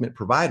the ultimate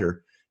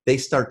provider, they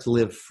start to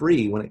live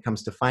free when it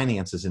comes to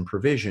finances and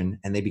provision,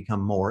 and they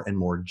become more and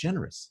more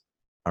generous.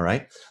 All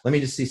right. Let me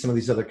just see some of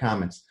these other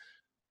comments.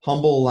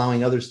 Humble,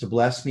 allowing others to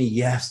bless me.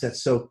 Yes,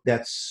 that's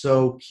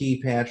so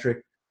key,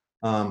 Patrick.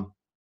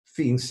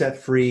 Being set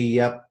free.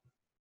 Yep.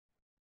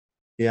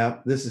 Yeah,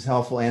 this is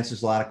helpful.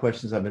 Answers a lot of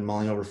questions I've been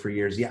mulling over for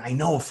years. Yeah, I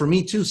know. For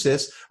me too,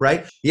 sis,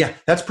 right? Yeah,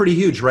 that's pretty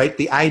huge, right?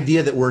 The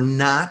idea that we're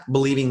not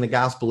believing the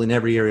gospel in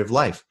every area of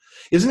life.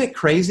 Isn't it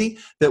crazy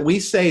that we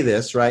say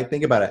this, right?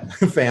 Think about it,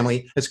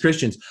 family, as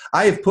Christians.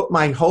 I have put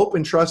my hope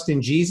and trust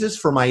in Jesus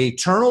for my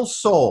eternal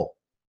soul,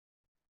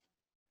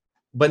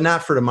 but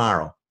not for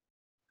tomorrow.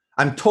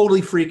 I'm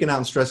totally freaking out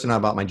and stressing out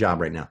about my job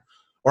right now.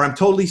 Or I'm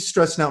totally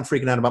stressing out and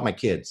freaking out about my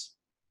kids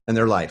and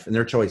their life and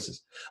their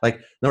choices. Like,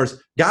 in other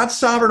words, God's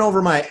sovereign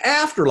over my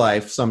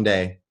afterlife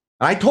someday.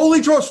 I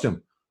totally trust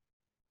him.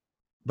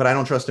 But I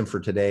don't trust him for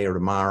today or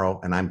tomorrow.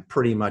 And I'm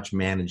pretty much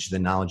managed the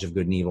knowledge of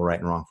good and evil, right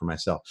and wrong for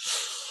myself.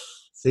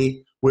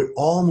 See, we're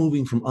all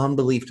moving from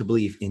unbelief to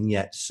belief in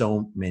yet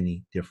so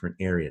many different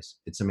areas.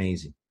 It's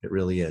amazing. It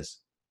really is.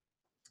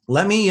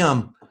 Let me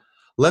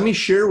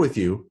share with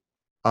you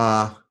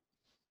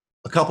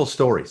a couple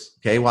stories,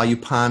 okay, while you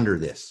ponder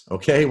this,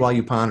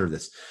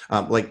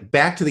 like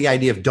back to the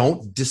idea of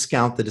don't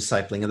discount the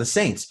discipling of the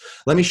saints.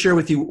 Let me share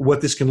with you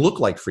what this can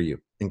look like for you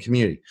in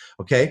community,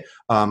 okay?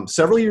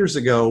 Several years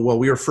ago,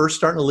 we were first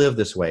starting to live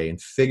this way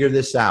and figure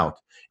this out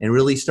and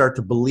really start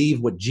to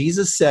believe what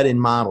Jesus said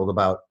and modeled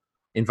about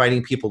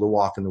inviting people to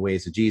walk in the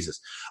ways of Jesus.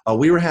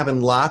 We were having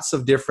lots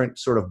of different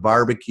sort of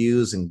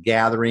barbecues and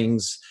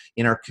gatherings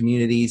in our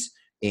communities.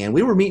 And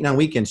we were meeting on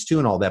weekends too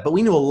and all that, but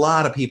we knew a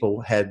lot of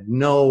people had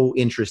no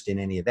interest in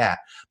any of that.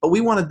 But we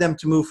wanted them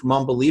to move from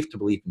unbelief to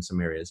belief in some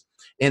areas.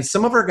 And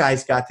some of our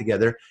guys got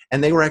together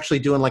and they were actually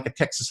doing like a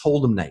Texas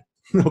Hold'em night.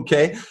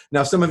 Okay.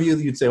 Now, some of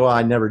you'd say, well,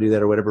 I never do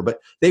that or whatever, but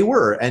they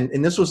were.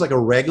 And this was like a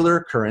regular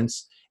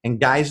occurrence. And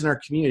guys in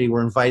our community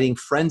were inviting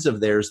friends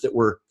of theirs that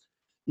were,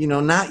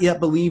 not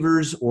yet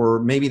believers, or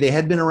maybe they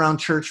had been around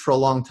church for a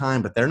long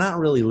time, but they're not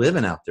really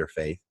living out their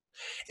faith.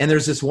 And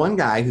there's this one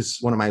guy who's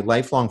one of my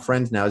lifelong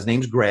friends now. His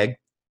name's Greg.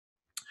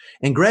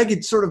 And Greg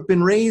had sort of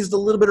been raised a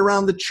little bit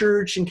around the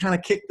church and kind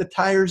of kicked the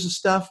tires of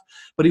stuff,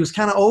 but he was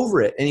kind of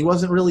over it and he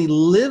wasn't really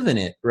living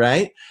it,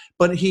 right?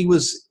 But he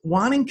was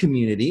wanting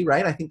community,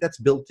 right? I think that's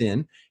built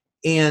in.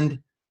 And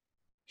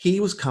he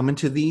was coming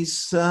to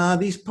these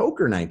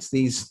poker nights,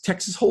 these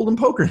Texas Hold'em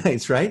poker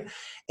nights, right?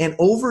 And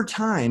over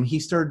time, he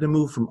started to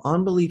move from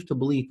unbelief to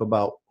belief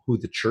about who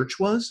the church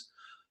was,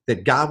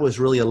 that God was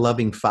really a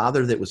loving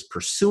father that was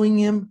pursuing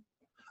him,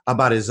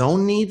 about his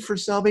own need for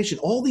salvation,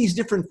 all these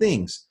different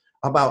things,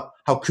 about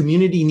how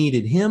community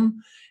needed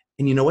him.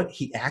 And you know what?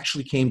 He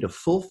actually came to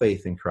full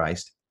faith in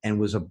Christ and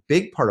was a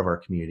big part of our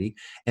community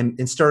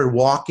and started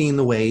walking in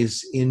the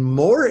ways in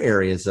more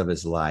areas of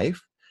his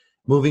life,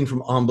 moving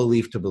from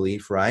unbelief to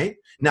belief, right?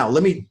 Now,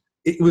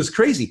 it was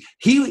crazy.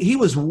 He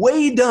was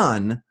way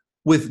done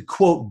with,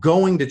 quote,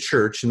 going to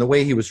church and the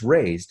way he was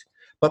raised,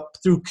 but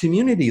through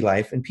community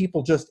life and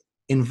people just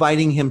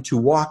inviting him to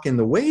walk in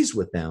the ways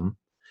with them,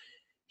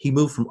 he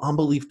moved from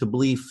unbelief to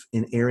belief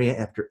in area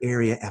after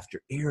area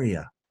after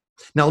area.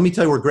 Now, let me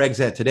tell you where Greg's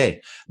at today.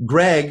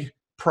 Greg,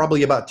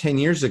 probably about 10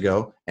 years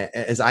ago,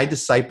 as I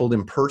discipled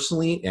him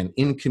personally and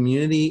in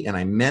community, and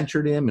I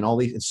mentored him and all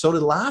these, and so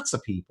did lots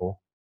of people,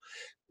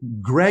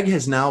 Greg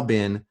has now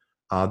been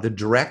the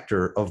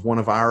director of one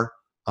of our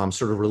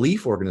sort of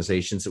relief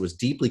organizations that was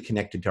deeply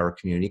connected to our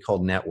community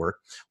called Network,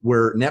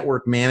 where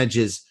Network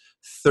manages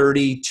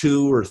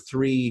 32 or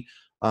 3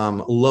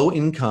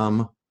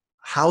 low-income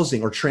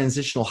housing or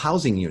transitional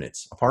housing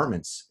units,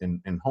 apartments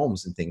and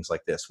homes and things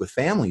like this with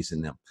families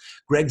in them.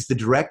 Greg's the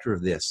director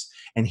of this,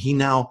 and he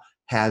now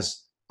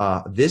has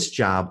this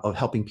job of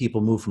helping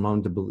people move from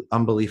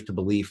unbelief to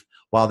belief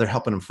while they're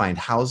helping them find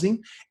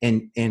housing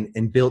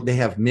and build. They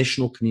have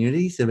missional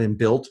communities that have been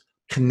built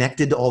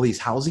connected to all these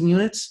housing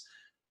units,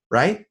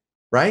 right?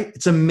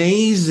 It's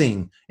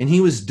amazing. And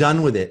he was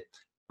done with it.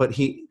 But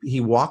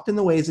he walked in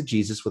the ways of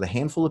Jesus with a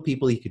handful of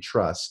people he could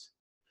trust,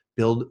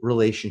 build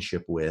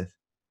relationship with,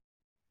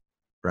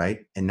 right?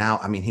 And now,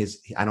 I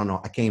don't know,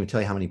 I can't even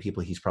tell you how many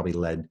people he's probably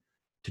led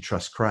to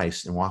trust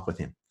Christ and walk with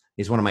him.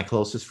 He's one of my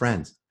closest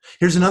friends.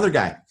 Here's another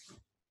guy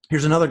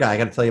I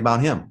got to tell you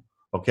about him,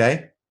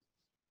 okay?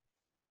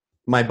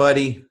 My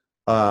buddy,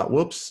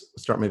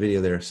 start my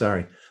video there,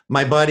 sorry.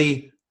 My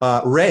buddy,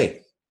 Ray.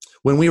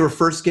 When we were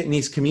first getting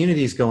these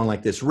communities going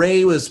like this,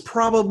 Ray was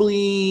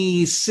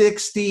probably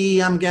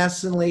 60, I'm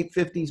guessing, late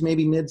 50s,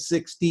 maybe mid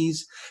 60s,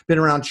 been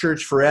around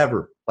church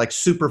forever, like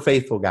super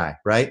faithful guy,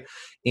 right?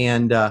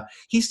 And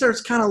he starts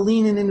kind of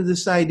leaning into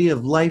this idea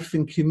of life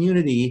and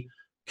community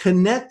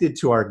connected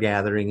to our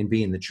gathering and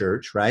being the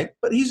church, right?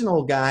 But he's an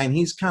old guy and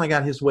he's kind of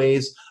got his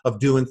ways of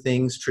doing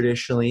things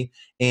traditionally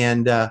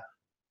and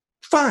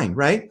fine,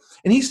 right?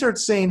 And he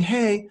starts saying,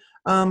 hey,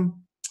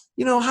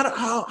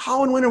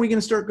 how and when are we going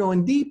to start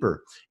going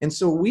deeper? And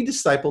so we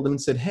discipled them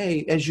and said,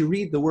 hey, as you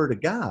read the Word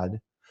of God, I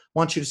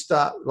want you to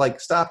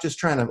stop just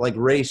trying to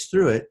race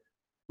through it.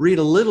 Read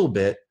a little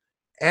bit.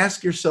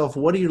 Ask yourself,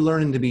 what are you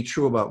learning to be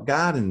true about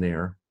God in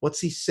there? What's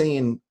he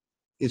saying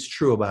is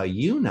true about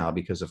you now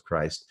because of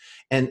Christ?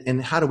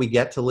 And how do we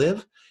get to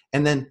live?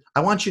 And then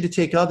I want you to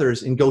take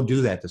others and go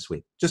do that this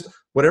week. Just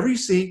whatever you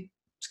see,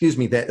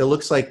 that it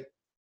looks like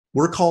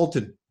we're called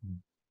to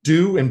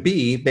do and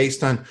be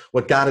based on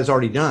what God has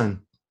already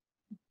done.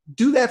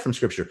 Do that from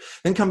Scripture.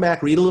 Then come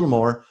back, read a little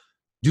more,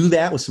 do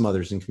that with some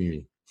others in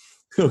community.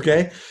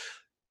 Okay?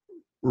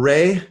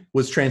 Ray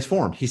was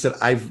transformed. He said,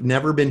 I've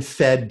never been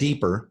fed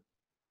deeper,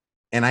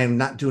 and I'm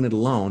not doing it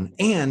alone.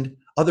 And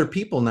other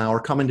people now are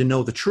coming to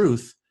know the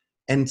truth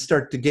and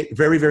start to get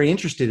very, very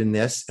interested in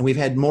this. And we've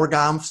had more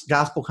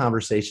gospel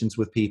conversations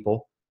with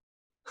people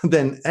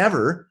than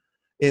ever,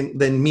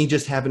 than me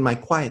just having my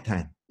quiet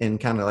time and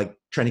kind of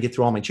trying to get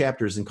through all my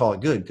chapters and call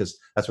it good, because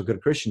that's what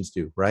good Christians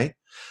do, right?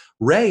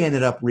 Ray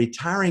ended up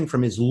retiring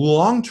from his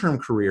long-term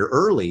career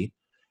early,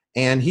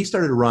 and he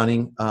started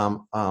running a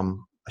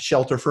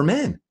shelter for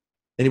men.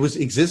 And it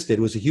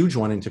was a huge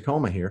one in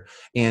Tacoma here.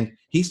 And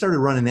he started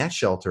running that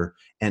shelter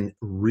and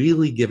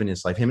really giving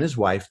his life, him and his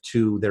wife,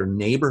 to their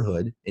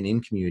neighborhood and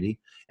in community.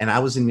 And I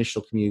was in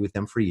missional community with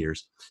them for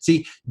years.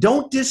 See,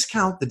 don't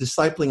discount the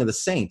discipling of the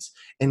saints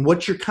and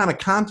what you're kind of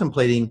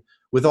contemplating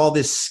with all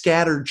this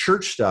scattered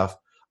church stuff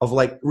of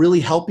really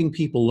helping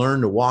people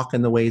learn to walk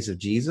in the ways of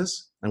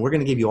Jesus. And we're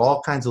going to give you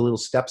all kinds of little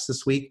steps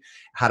this week,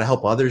 how to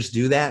help others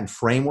do that and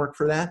framework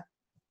for that.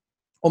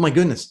 Oh my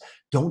goodness,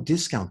 don't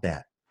discount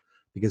that.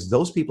 Because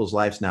those people's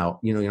lives now,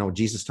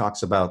 Jesus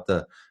talks about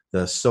the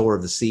sower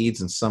of the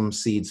seeds, and some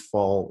seeds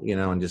fall,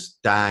 and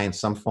just die, and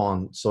some fall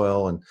in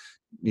soil, and,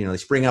 they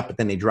spring up, but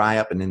then they dry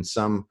up, and then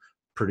some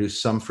produce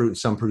some fruit, and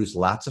some produce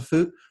lots of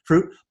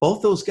fruit.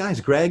 Both those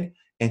guys, Greg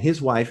and his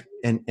wife,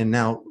 and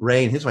now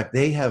Ray and his wife,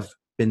 they have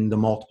been the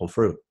multiple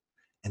fruit.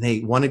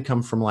 And one had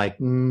come from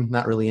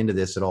not really into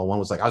this at all. One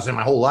was I was in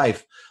my whole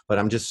life, but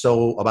I'm just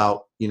so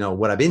about,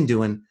 what I've been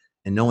doing,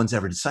 and no one's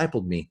ever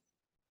discipled me.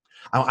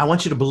 I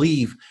want you to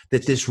believe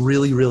that this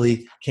really,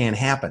 really can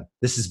happen.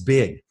 This is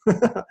big.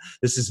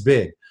 This is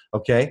big.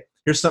 Okay.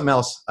 Here's something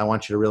else I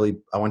want you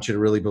to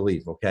really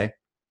believe. Okay.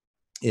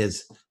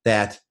 Is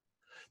that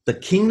the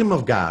kingdom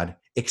of God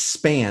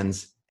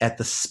expands at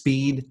the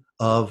speed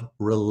of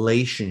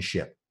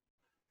relationship.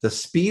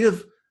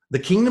 The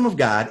kingdom of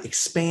God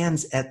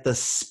expands at the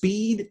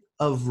speed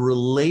of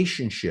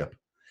relationship,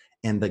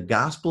 and the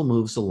gospel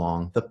moves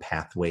along the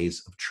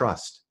pathways of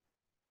trust.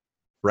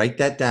 Write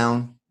that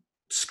down.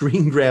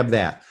 Screen grab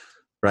that,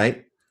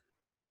 right?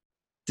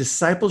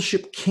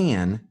 Discipleship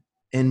can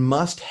and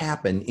must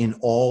happen in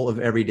all of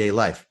everyday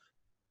life,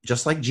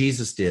 just like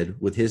Jesus did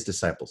with his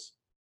disciples.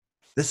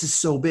 This is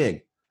so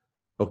big,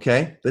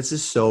 okay? This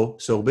is so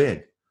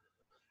big.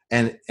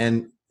 And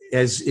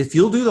as if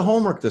you'll do the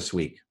homework this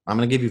week, I'm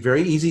going to give you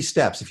very easy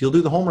steps. If you'll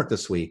do the homework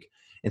this week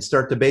and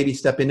start to baby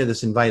step into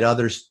this, invite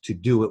others to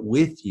do it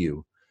with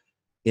you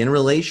in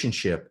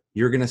relationship,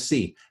 you're going to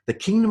see the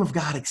kingdom of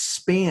God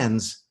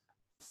expands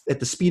at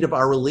the speed of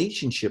our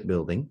relationship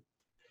building,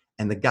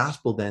 and the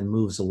gospel then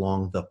moves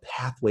along the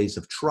pathways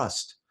of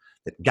trust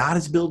that God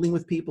is building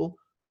with people,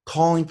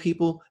 calling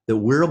people, that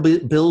we're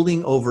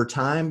building over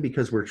time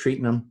because we're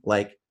treating them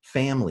like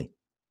family.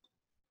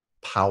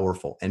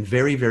 Powerful and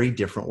very, very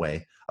different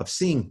way of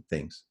seeing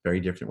things.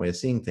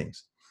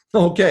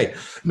 Okay,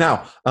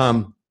 now,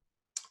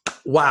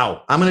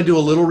 wow, I'm going to do a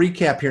little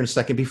recap here in a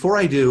second. Before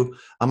I do,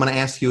 I'm going to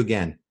ask you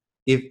again,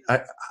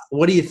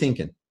 what are you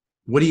thinking?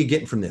 What are you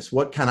getting from this?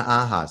 What kind of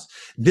ahas?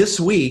 This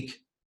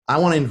week, I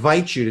want to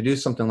invite you to do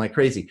something like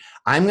crazy.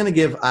 I'm going to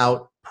give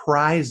out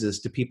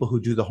prizes to people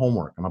who do the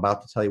homework. I'm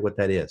about to tell you what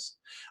that is.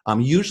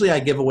 Usually I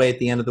give away at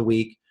the end of the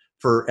week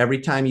for every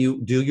time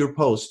you do your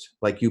post,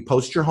 you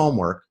post your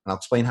homework, and I'll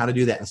explain how to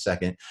do that in a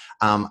second.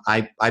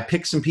 I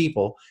pick some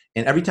people,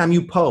 and every time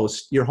you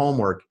post your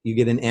homework, you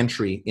get an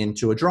entry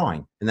into a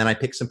drawing. And then I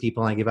pick some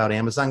people and I give out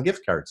Amazon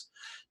gift cards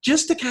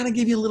just to kind of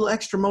give you a little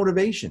extra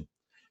motivation.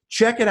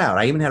 Check it out.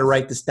 I even had to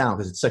write this down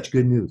because it's such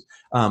good news.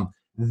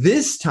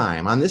 This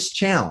time on this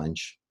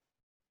challenge,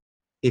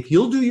 if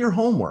you'll do your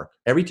homework,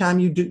 every time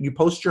you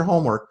post your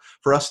homework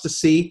for us to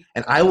see,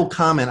 and I will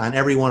comment on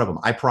every one of them.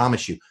 I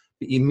promise you,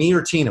 me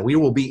or Tina, we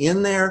will be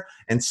in there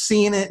and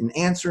seeing it and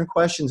answering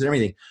questions and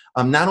everything.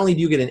 Not only do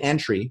you get an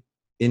entry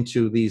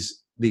into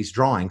these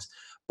drawings,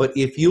 but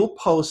if you'll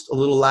post a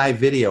little live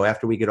video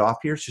after we get off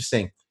here, it's just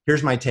saying,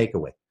 here's my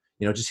takeaway.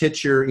 Just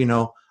hit your,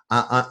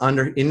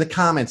 under in the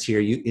comments here,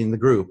 in the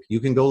group, you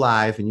can go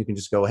live and you can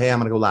just go, hey, I'm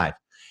going to go live,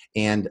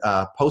 and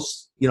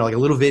post, a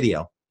little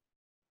video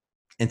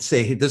and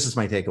say, hey, this is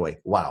my takeaway.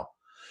 Wow.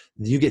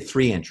 You get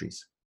 3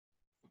 entries.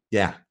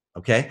 Yeah.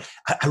 Okay.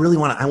 I really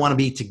want to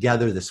be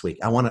together this week.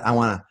 I want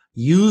to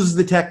use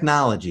the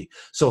technology.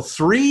 So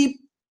 3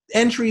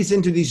 entries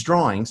into these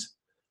drawings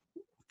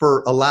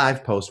for a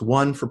live post,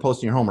 1 for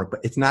posting your homework,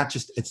 but it's not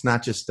just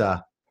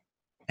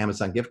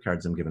Amazon gift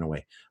cards I'm giving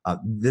away.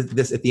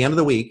 This at the end of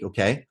the week,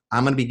 okay,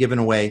 I'm going to be giving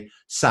away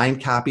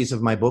signed copies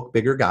of my book,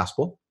 Bigger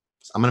Gospel.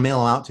 So I'm going to mail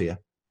them out to you,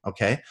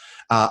 okay?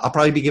 I'll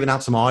probably be giving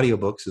out some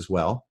audiobooks as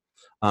well.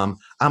 I'm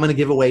going to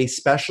give away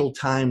special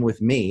time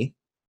with me.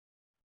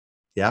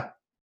 Yep.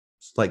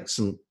 It's like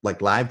some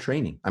live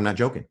training. I'm not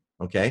joking,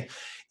 okay?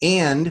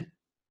 And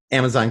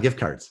Amazon gift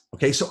cards.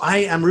 Okay. So I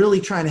am really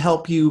trying to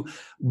help you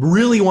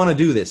really want to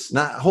do this.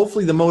 Not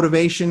hopefully the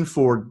motivation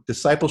for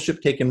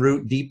discipleship taking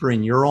root deeper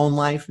in your own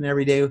life in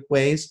everyday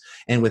ways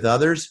and with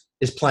others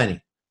is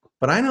plenty.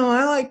 But I know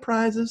I like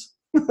prizes.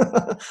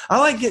 I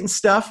like getting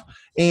stuff.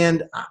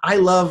 And I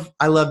love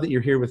that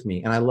you're here with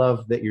me. And I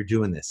love that you're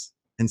doing this.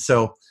 And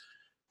so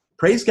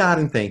praise God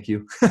and thank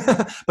you.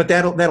 But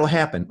that'll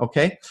happen.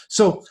 Okay.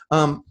 So,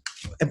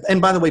 and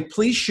by the way,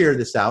 please share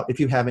this out. If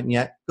you haven't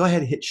yet, go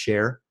ahead and hit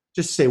share.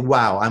 Just say,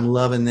 wow, I'm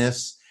loving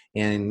this,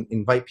 and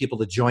invite people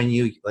to join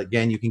you.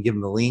 Again, you can give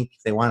them the link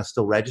if they want to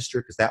still register,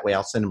 because that way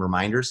I'll send them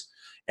reminders.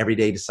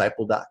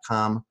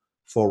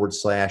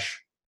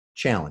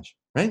 everydaydisciple.com/challenge,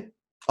 right?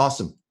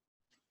 Awesome.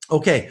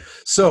 Okay,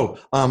 so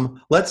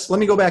let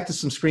me go back to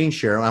some screen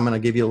share. I'm going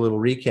to give you a little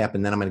recap,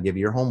 and then I'm going to give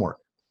you your homework,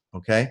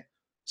 okay?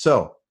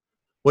 So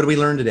what did we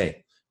learn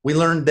today? We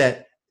learned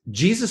that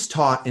Jesus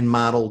taught and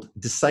modeled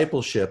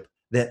discipleship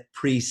that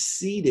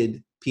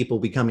preceded people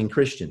becoming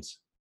Christians.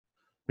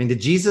 I mean,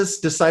 did Jesus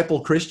disciple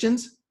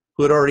Christians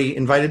who had already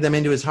invited them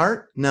into his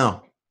heart?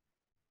 No,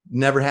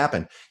 never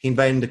happened. He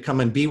invited them to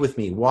come and be with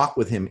me, walk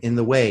with him in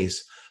the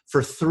ways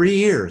for 3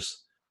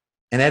 years.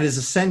 And at his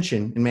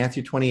ascension in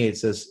Matthew 28, it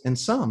says, and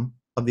some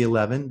of the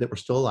 11 that were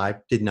still alive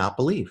did not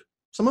believe.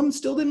 Some of them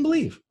still didn't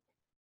believe.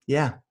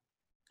 Yeah,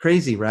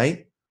 crazy,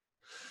 right?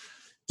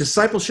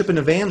 Discipleship and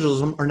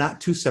evangelism are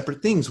not two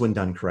separate things when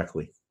done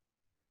correctly.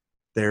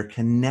 They're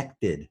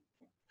connected.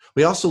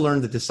 We also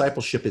learned that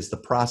discipleship is the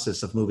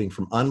process of moving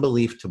from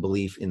unbelief to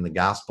belief in the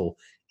gospel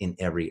in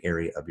every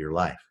area of your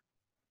life.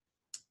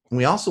 And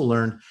we also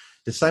learned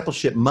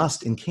discipleship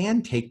must and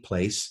can take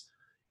place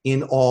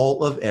in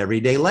all of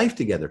everyday life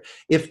together.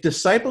 If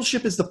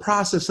discipleship is the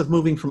process of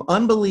moving from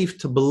unbelief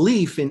to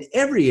belief in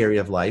every area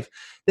of life,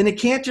 then it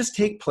can't just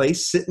take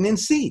place sitting in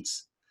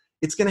seats.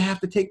 It's going to have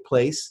to take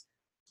place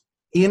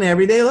in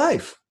everyday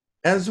life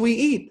as we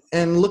eat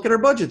and look at our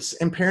budgets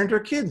and parent our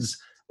kids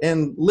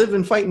and live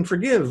and fight and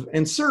forgive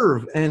and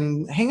serve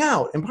and hang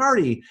out and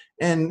party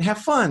and have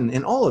fun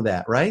and all of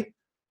that, right?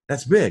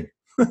 That's big.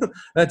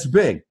 That's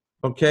big.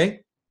 Okay.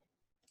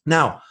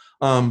 Now,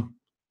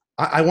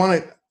 I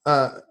want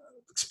to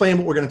explain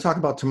what we're going to talk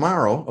about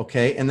tomorrow.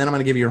 Okay. And then I'm going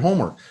to give you your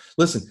homework.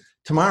 Listen,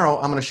 tomorrow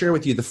I'm going to share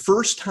with you the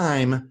first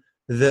time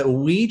that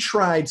we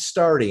tried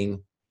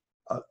starting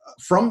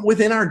from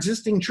within our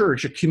existing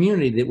church, a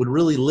community that would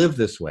really live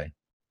this way,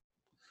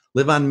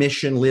 live on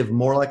mission, live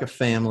more like a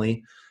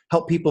family,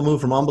 help people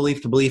move from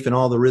unbelief to belief in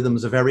all the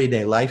rhythms of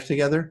everyday life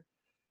together.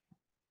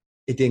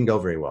 It didn't go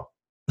very well.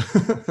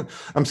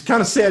 I'm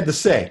kind of sad to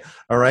say,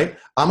 all right?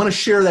 I'm going to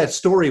share that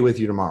story with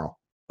you tomorrow,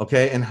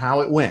 okay, and how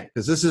it went,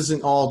 because this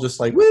isn't all just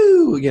like,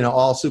 woo,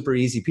 all super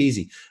easy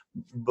peasy.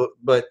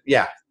 But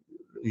yeah,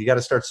 you got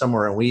to start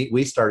somewhere, and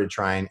we started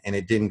trying, and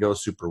it didn't go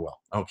super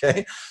well,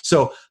 okay?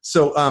 So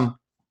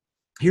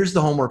here's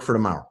the homework for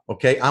tomorrow,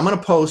 okay? I'm going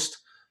to post,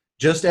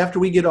 just after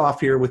we get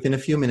off here, within a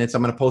few minutes,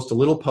 I'm going to post a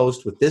little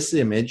post with this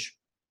image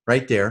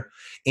right there,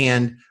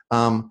 and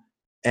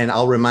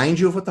I'll remind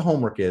you of what the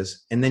homework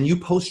is, and then you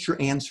post your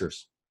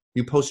answers.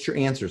 You post your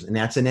answers, and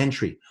that's an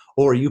entry.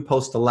 Or you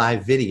post a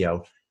live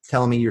video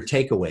telling me your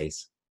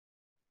takeaways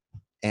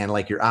and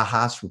like your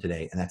ahas from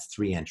today, and that's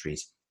 3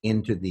 entries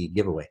into the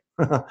giveaway.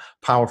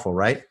 Powerful,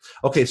 right?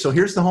 Okay, so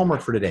here's the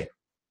homework for today.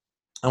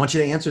 I want you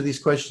to answer these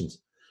questions,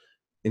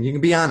 and you can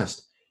be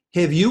honest.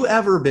 Have you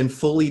ever been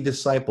fully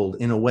discipled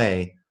in a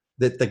way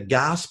that the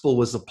gospel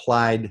was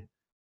applied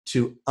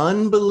to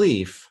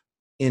unbelief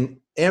in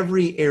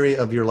every area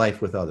of your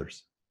life with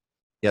others?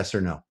 Yes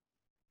or no?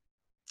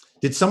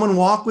 Did someone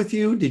walk with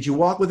you? Did you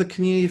walk with a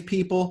community of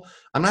people?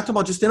 I'm not talking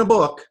about just in a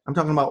book. I'm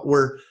talking about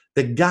where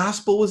the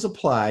gospel was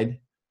applied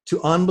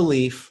to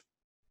unbelief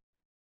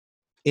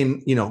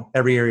in,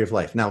 every area of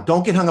life. Now,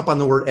 don't get hung up on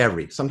the word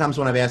every. Sometimes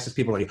when I've asked this,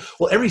 people are like,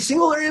 well, every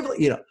single area of life,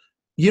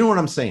 you know what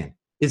I'm saying?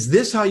 Is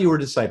this how you were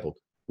discipled?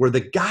 Where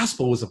the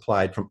gospel was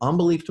applied from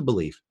unbelief to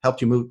belief,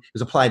 helped you move, it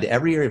was applied to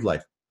every area of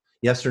life?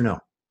 Yes or no?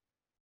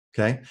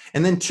 Okay.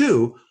 And then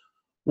 2,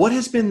 what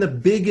has been the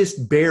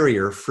biggest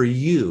barrier for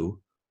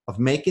you of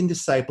making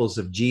disciples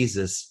of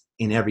Jesus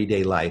in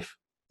everyday life,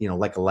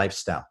 like a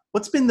lifestyle?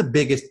 What's been the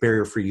biggest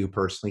barrier for you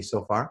personally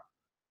so far?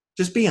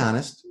 Just be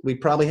honest. We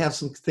probably have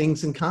some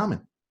things in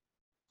common.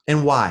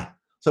 And why?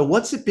 So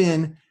what's it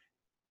been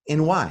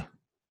and why?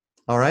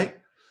 All right.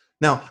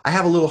 Now, I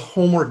have a little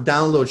homework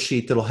download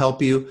sheet that'll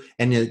help you,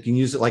 and you can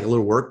use it like a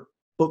little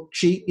workbook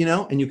sheet,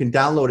 and you can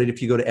download it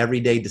if you go to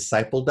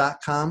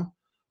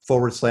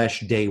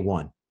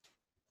everydaydisciple.com/day1.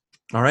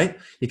 All right.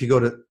 If you go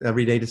to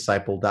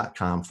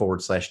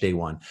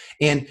everydaydisciple.com/day1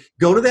 and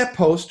go to that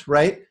post,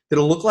 right,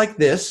 that'll look like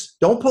this.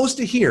 Don't post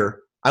it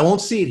here. I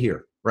won't see it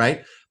here,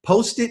 right?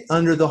 Post it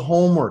under the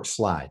homework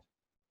slide.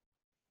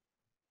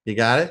 You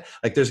got it?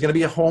 Like there's going to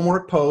be a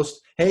homework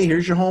post. Hey,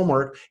 here's your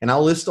homework. And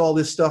I'll list all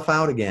this stuff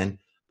out again.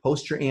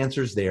 Post your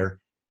answers there.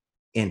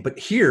 But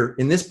here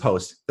in this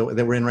post that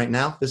we're in right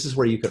now, this is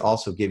where you could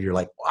also give your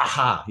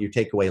your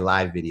takeaway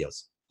live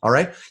videos. All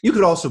right. You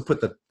could also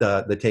put the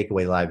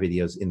takeaway live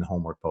videos in the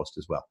homework post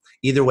as well.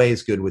 Either way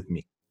is good with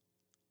me.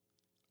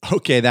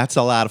 Okay, that's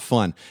a lot of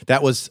fun.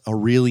 That was a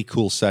really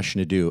cool session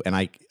to do. And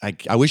I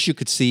wish you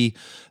could see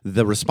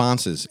the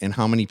responses and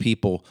how many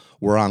people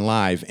were on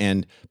live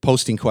and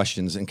posting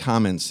questions and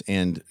comments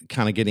and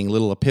kind of getting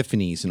little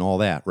epiphanies and all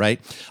that,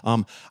 right?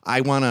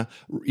 I want to,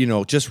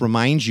 just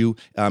remind you,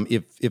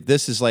 if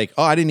this is like,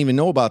 oh, I didn't even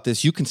know about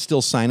this, you can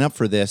still sign up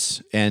for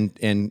this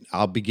and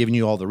I'll be giving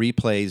you all the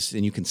replays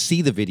and you can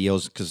see the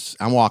videos because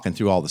I'm walking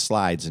through all the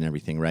slides and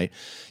everything, right?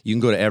 You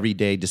can go to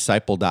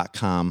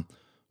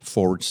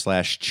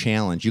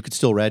everydaydisciple.com/challenge. You could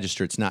still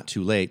register. It's not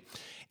too late.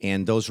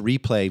 And those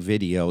replay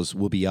videos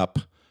will be up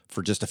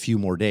for just a few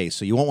more days.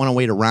 So you won't want to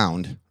wait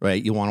around,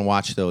 right? You want to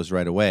watch those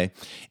right away.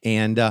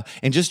 And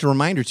just a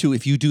reminder too,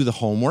 if you do the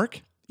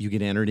homework, you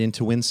get entered in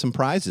to win some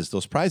prizes,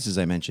 those prizes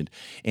I mentioned.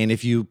 And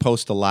if you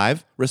post a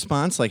live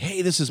response like,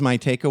 hey, this is my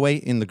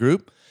takeaway in the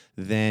group,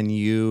 then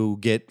you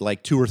get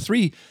like 2 or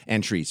 3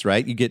 entries,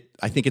 right? You get,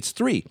 I think it's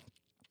 3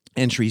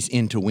 entries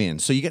in to win.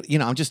 So you get,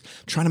 I'm just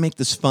trying to make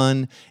this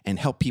fun and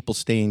help people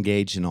stay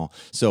engaged and all.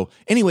 So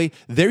anyway,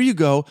 there you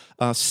go.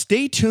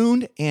 Stay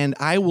tuned, and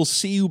I will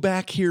see you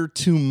back here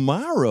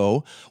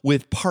tomorrow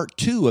with part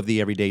 2 of the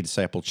Everyday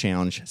Disciple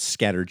Challenge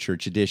Scattered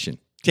Church Edition.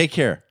 Take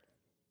care.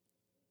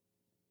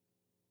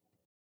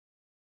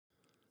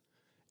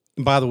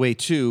 And by the way,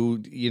 too,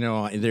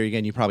 there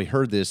again, you probably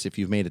heard this if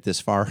you've made it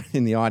this far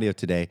in the audio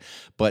today,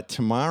 but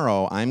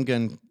tomorrow I'm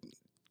going to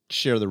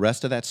share the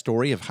rest of that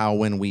story of how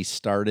when we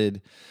started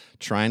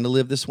trying to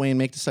live this way and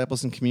make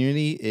disciples in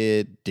community,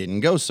 it didn't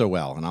go so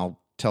well. And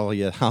I'll tell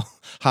you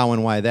how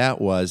and why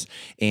that was.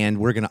 And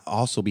we're going to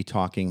also be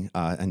talking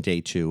on day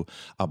 2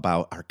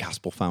 about our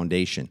gospel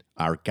foundation,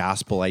 our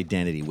gospel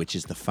identity, which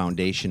is the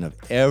foundation of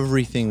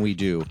everything we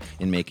do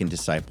in making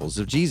disciples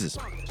of Jesus.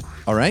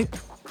 All right?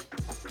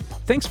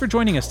 Thanks for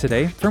joining us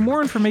today. For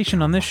more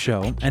information on this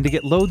show and to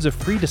get loads of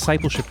free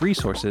discipleship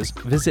resources,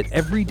 visit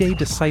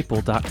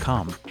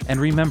everydaydisciple.com. And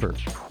remember,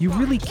 you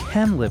really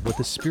can live with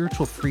the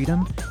spiritual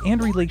freedom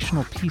and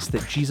relational peace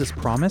that Jesus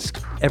promised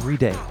every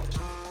day.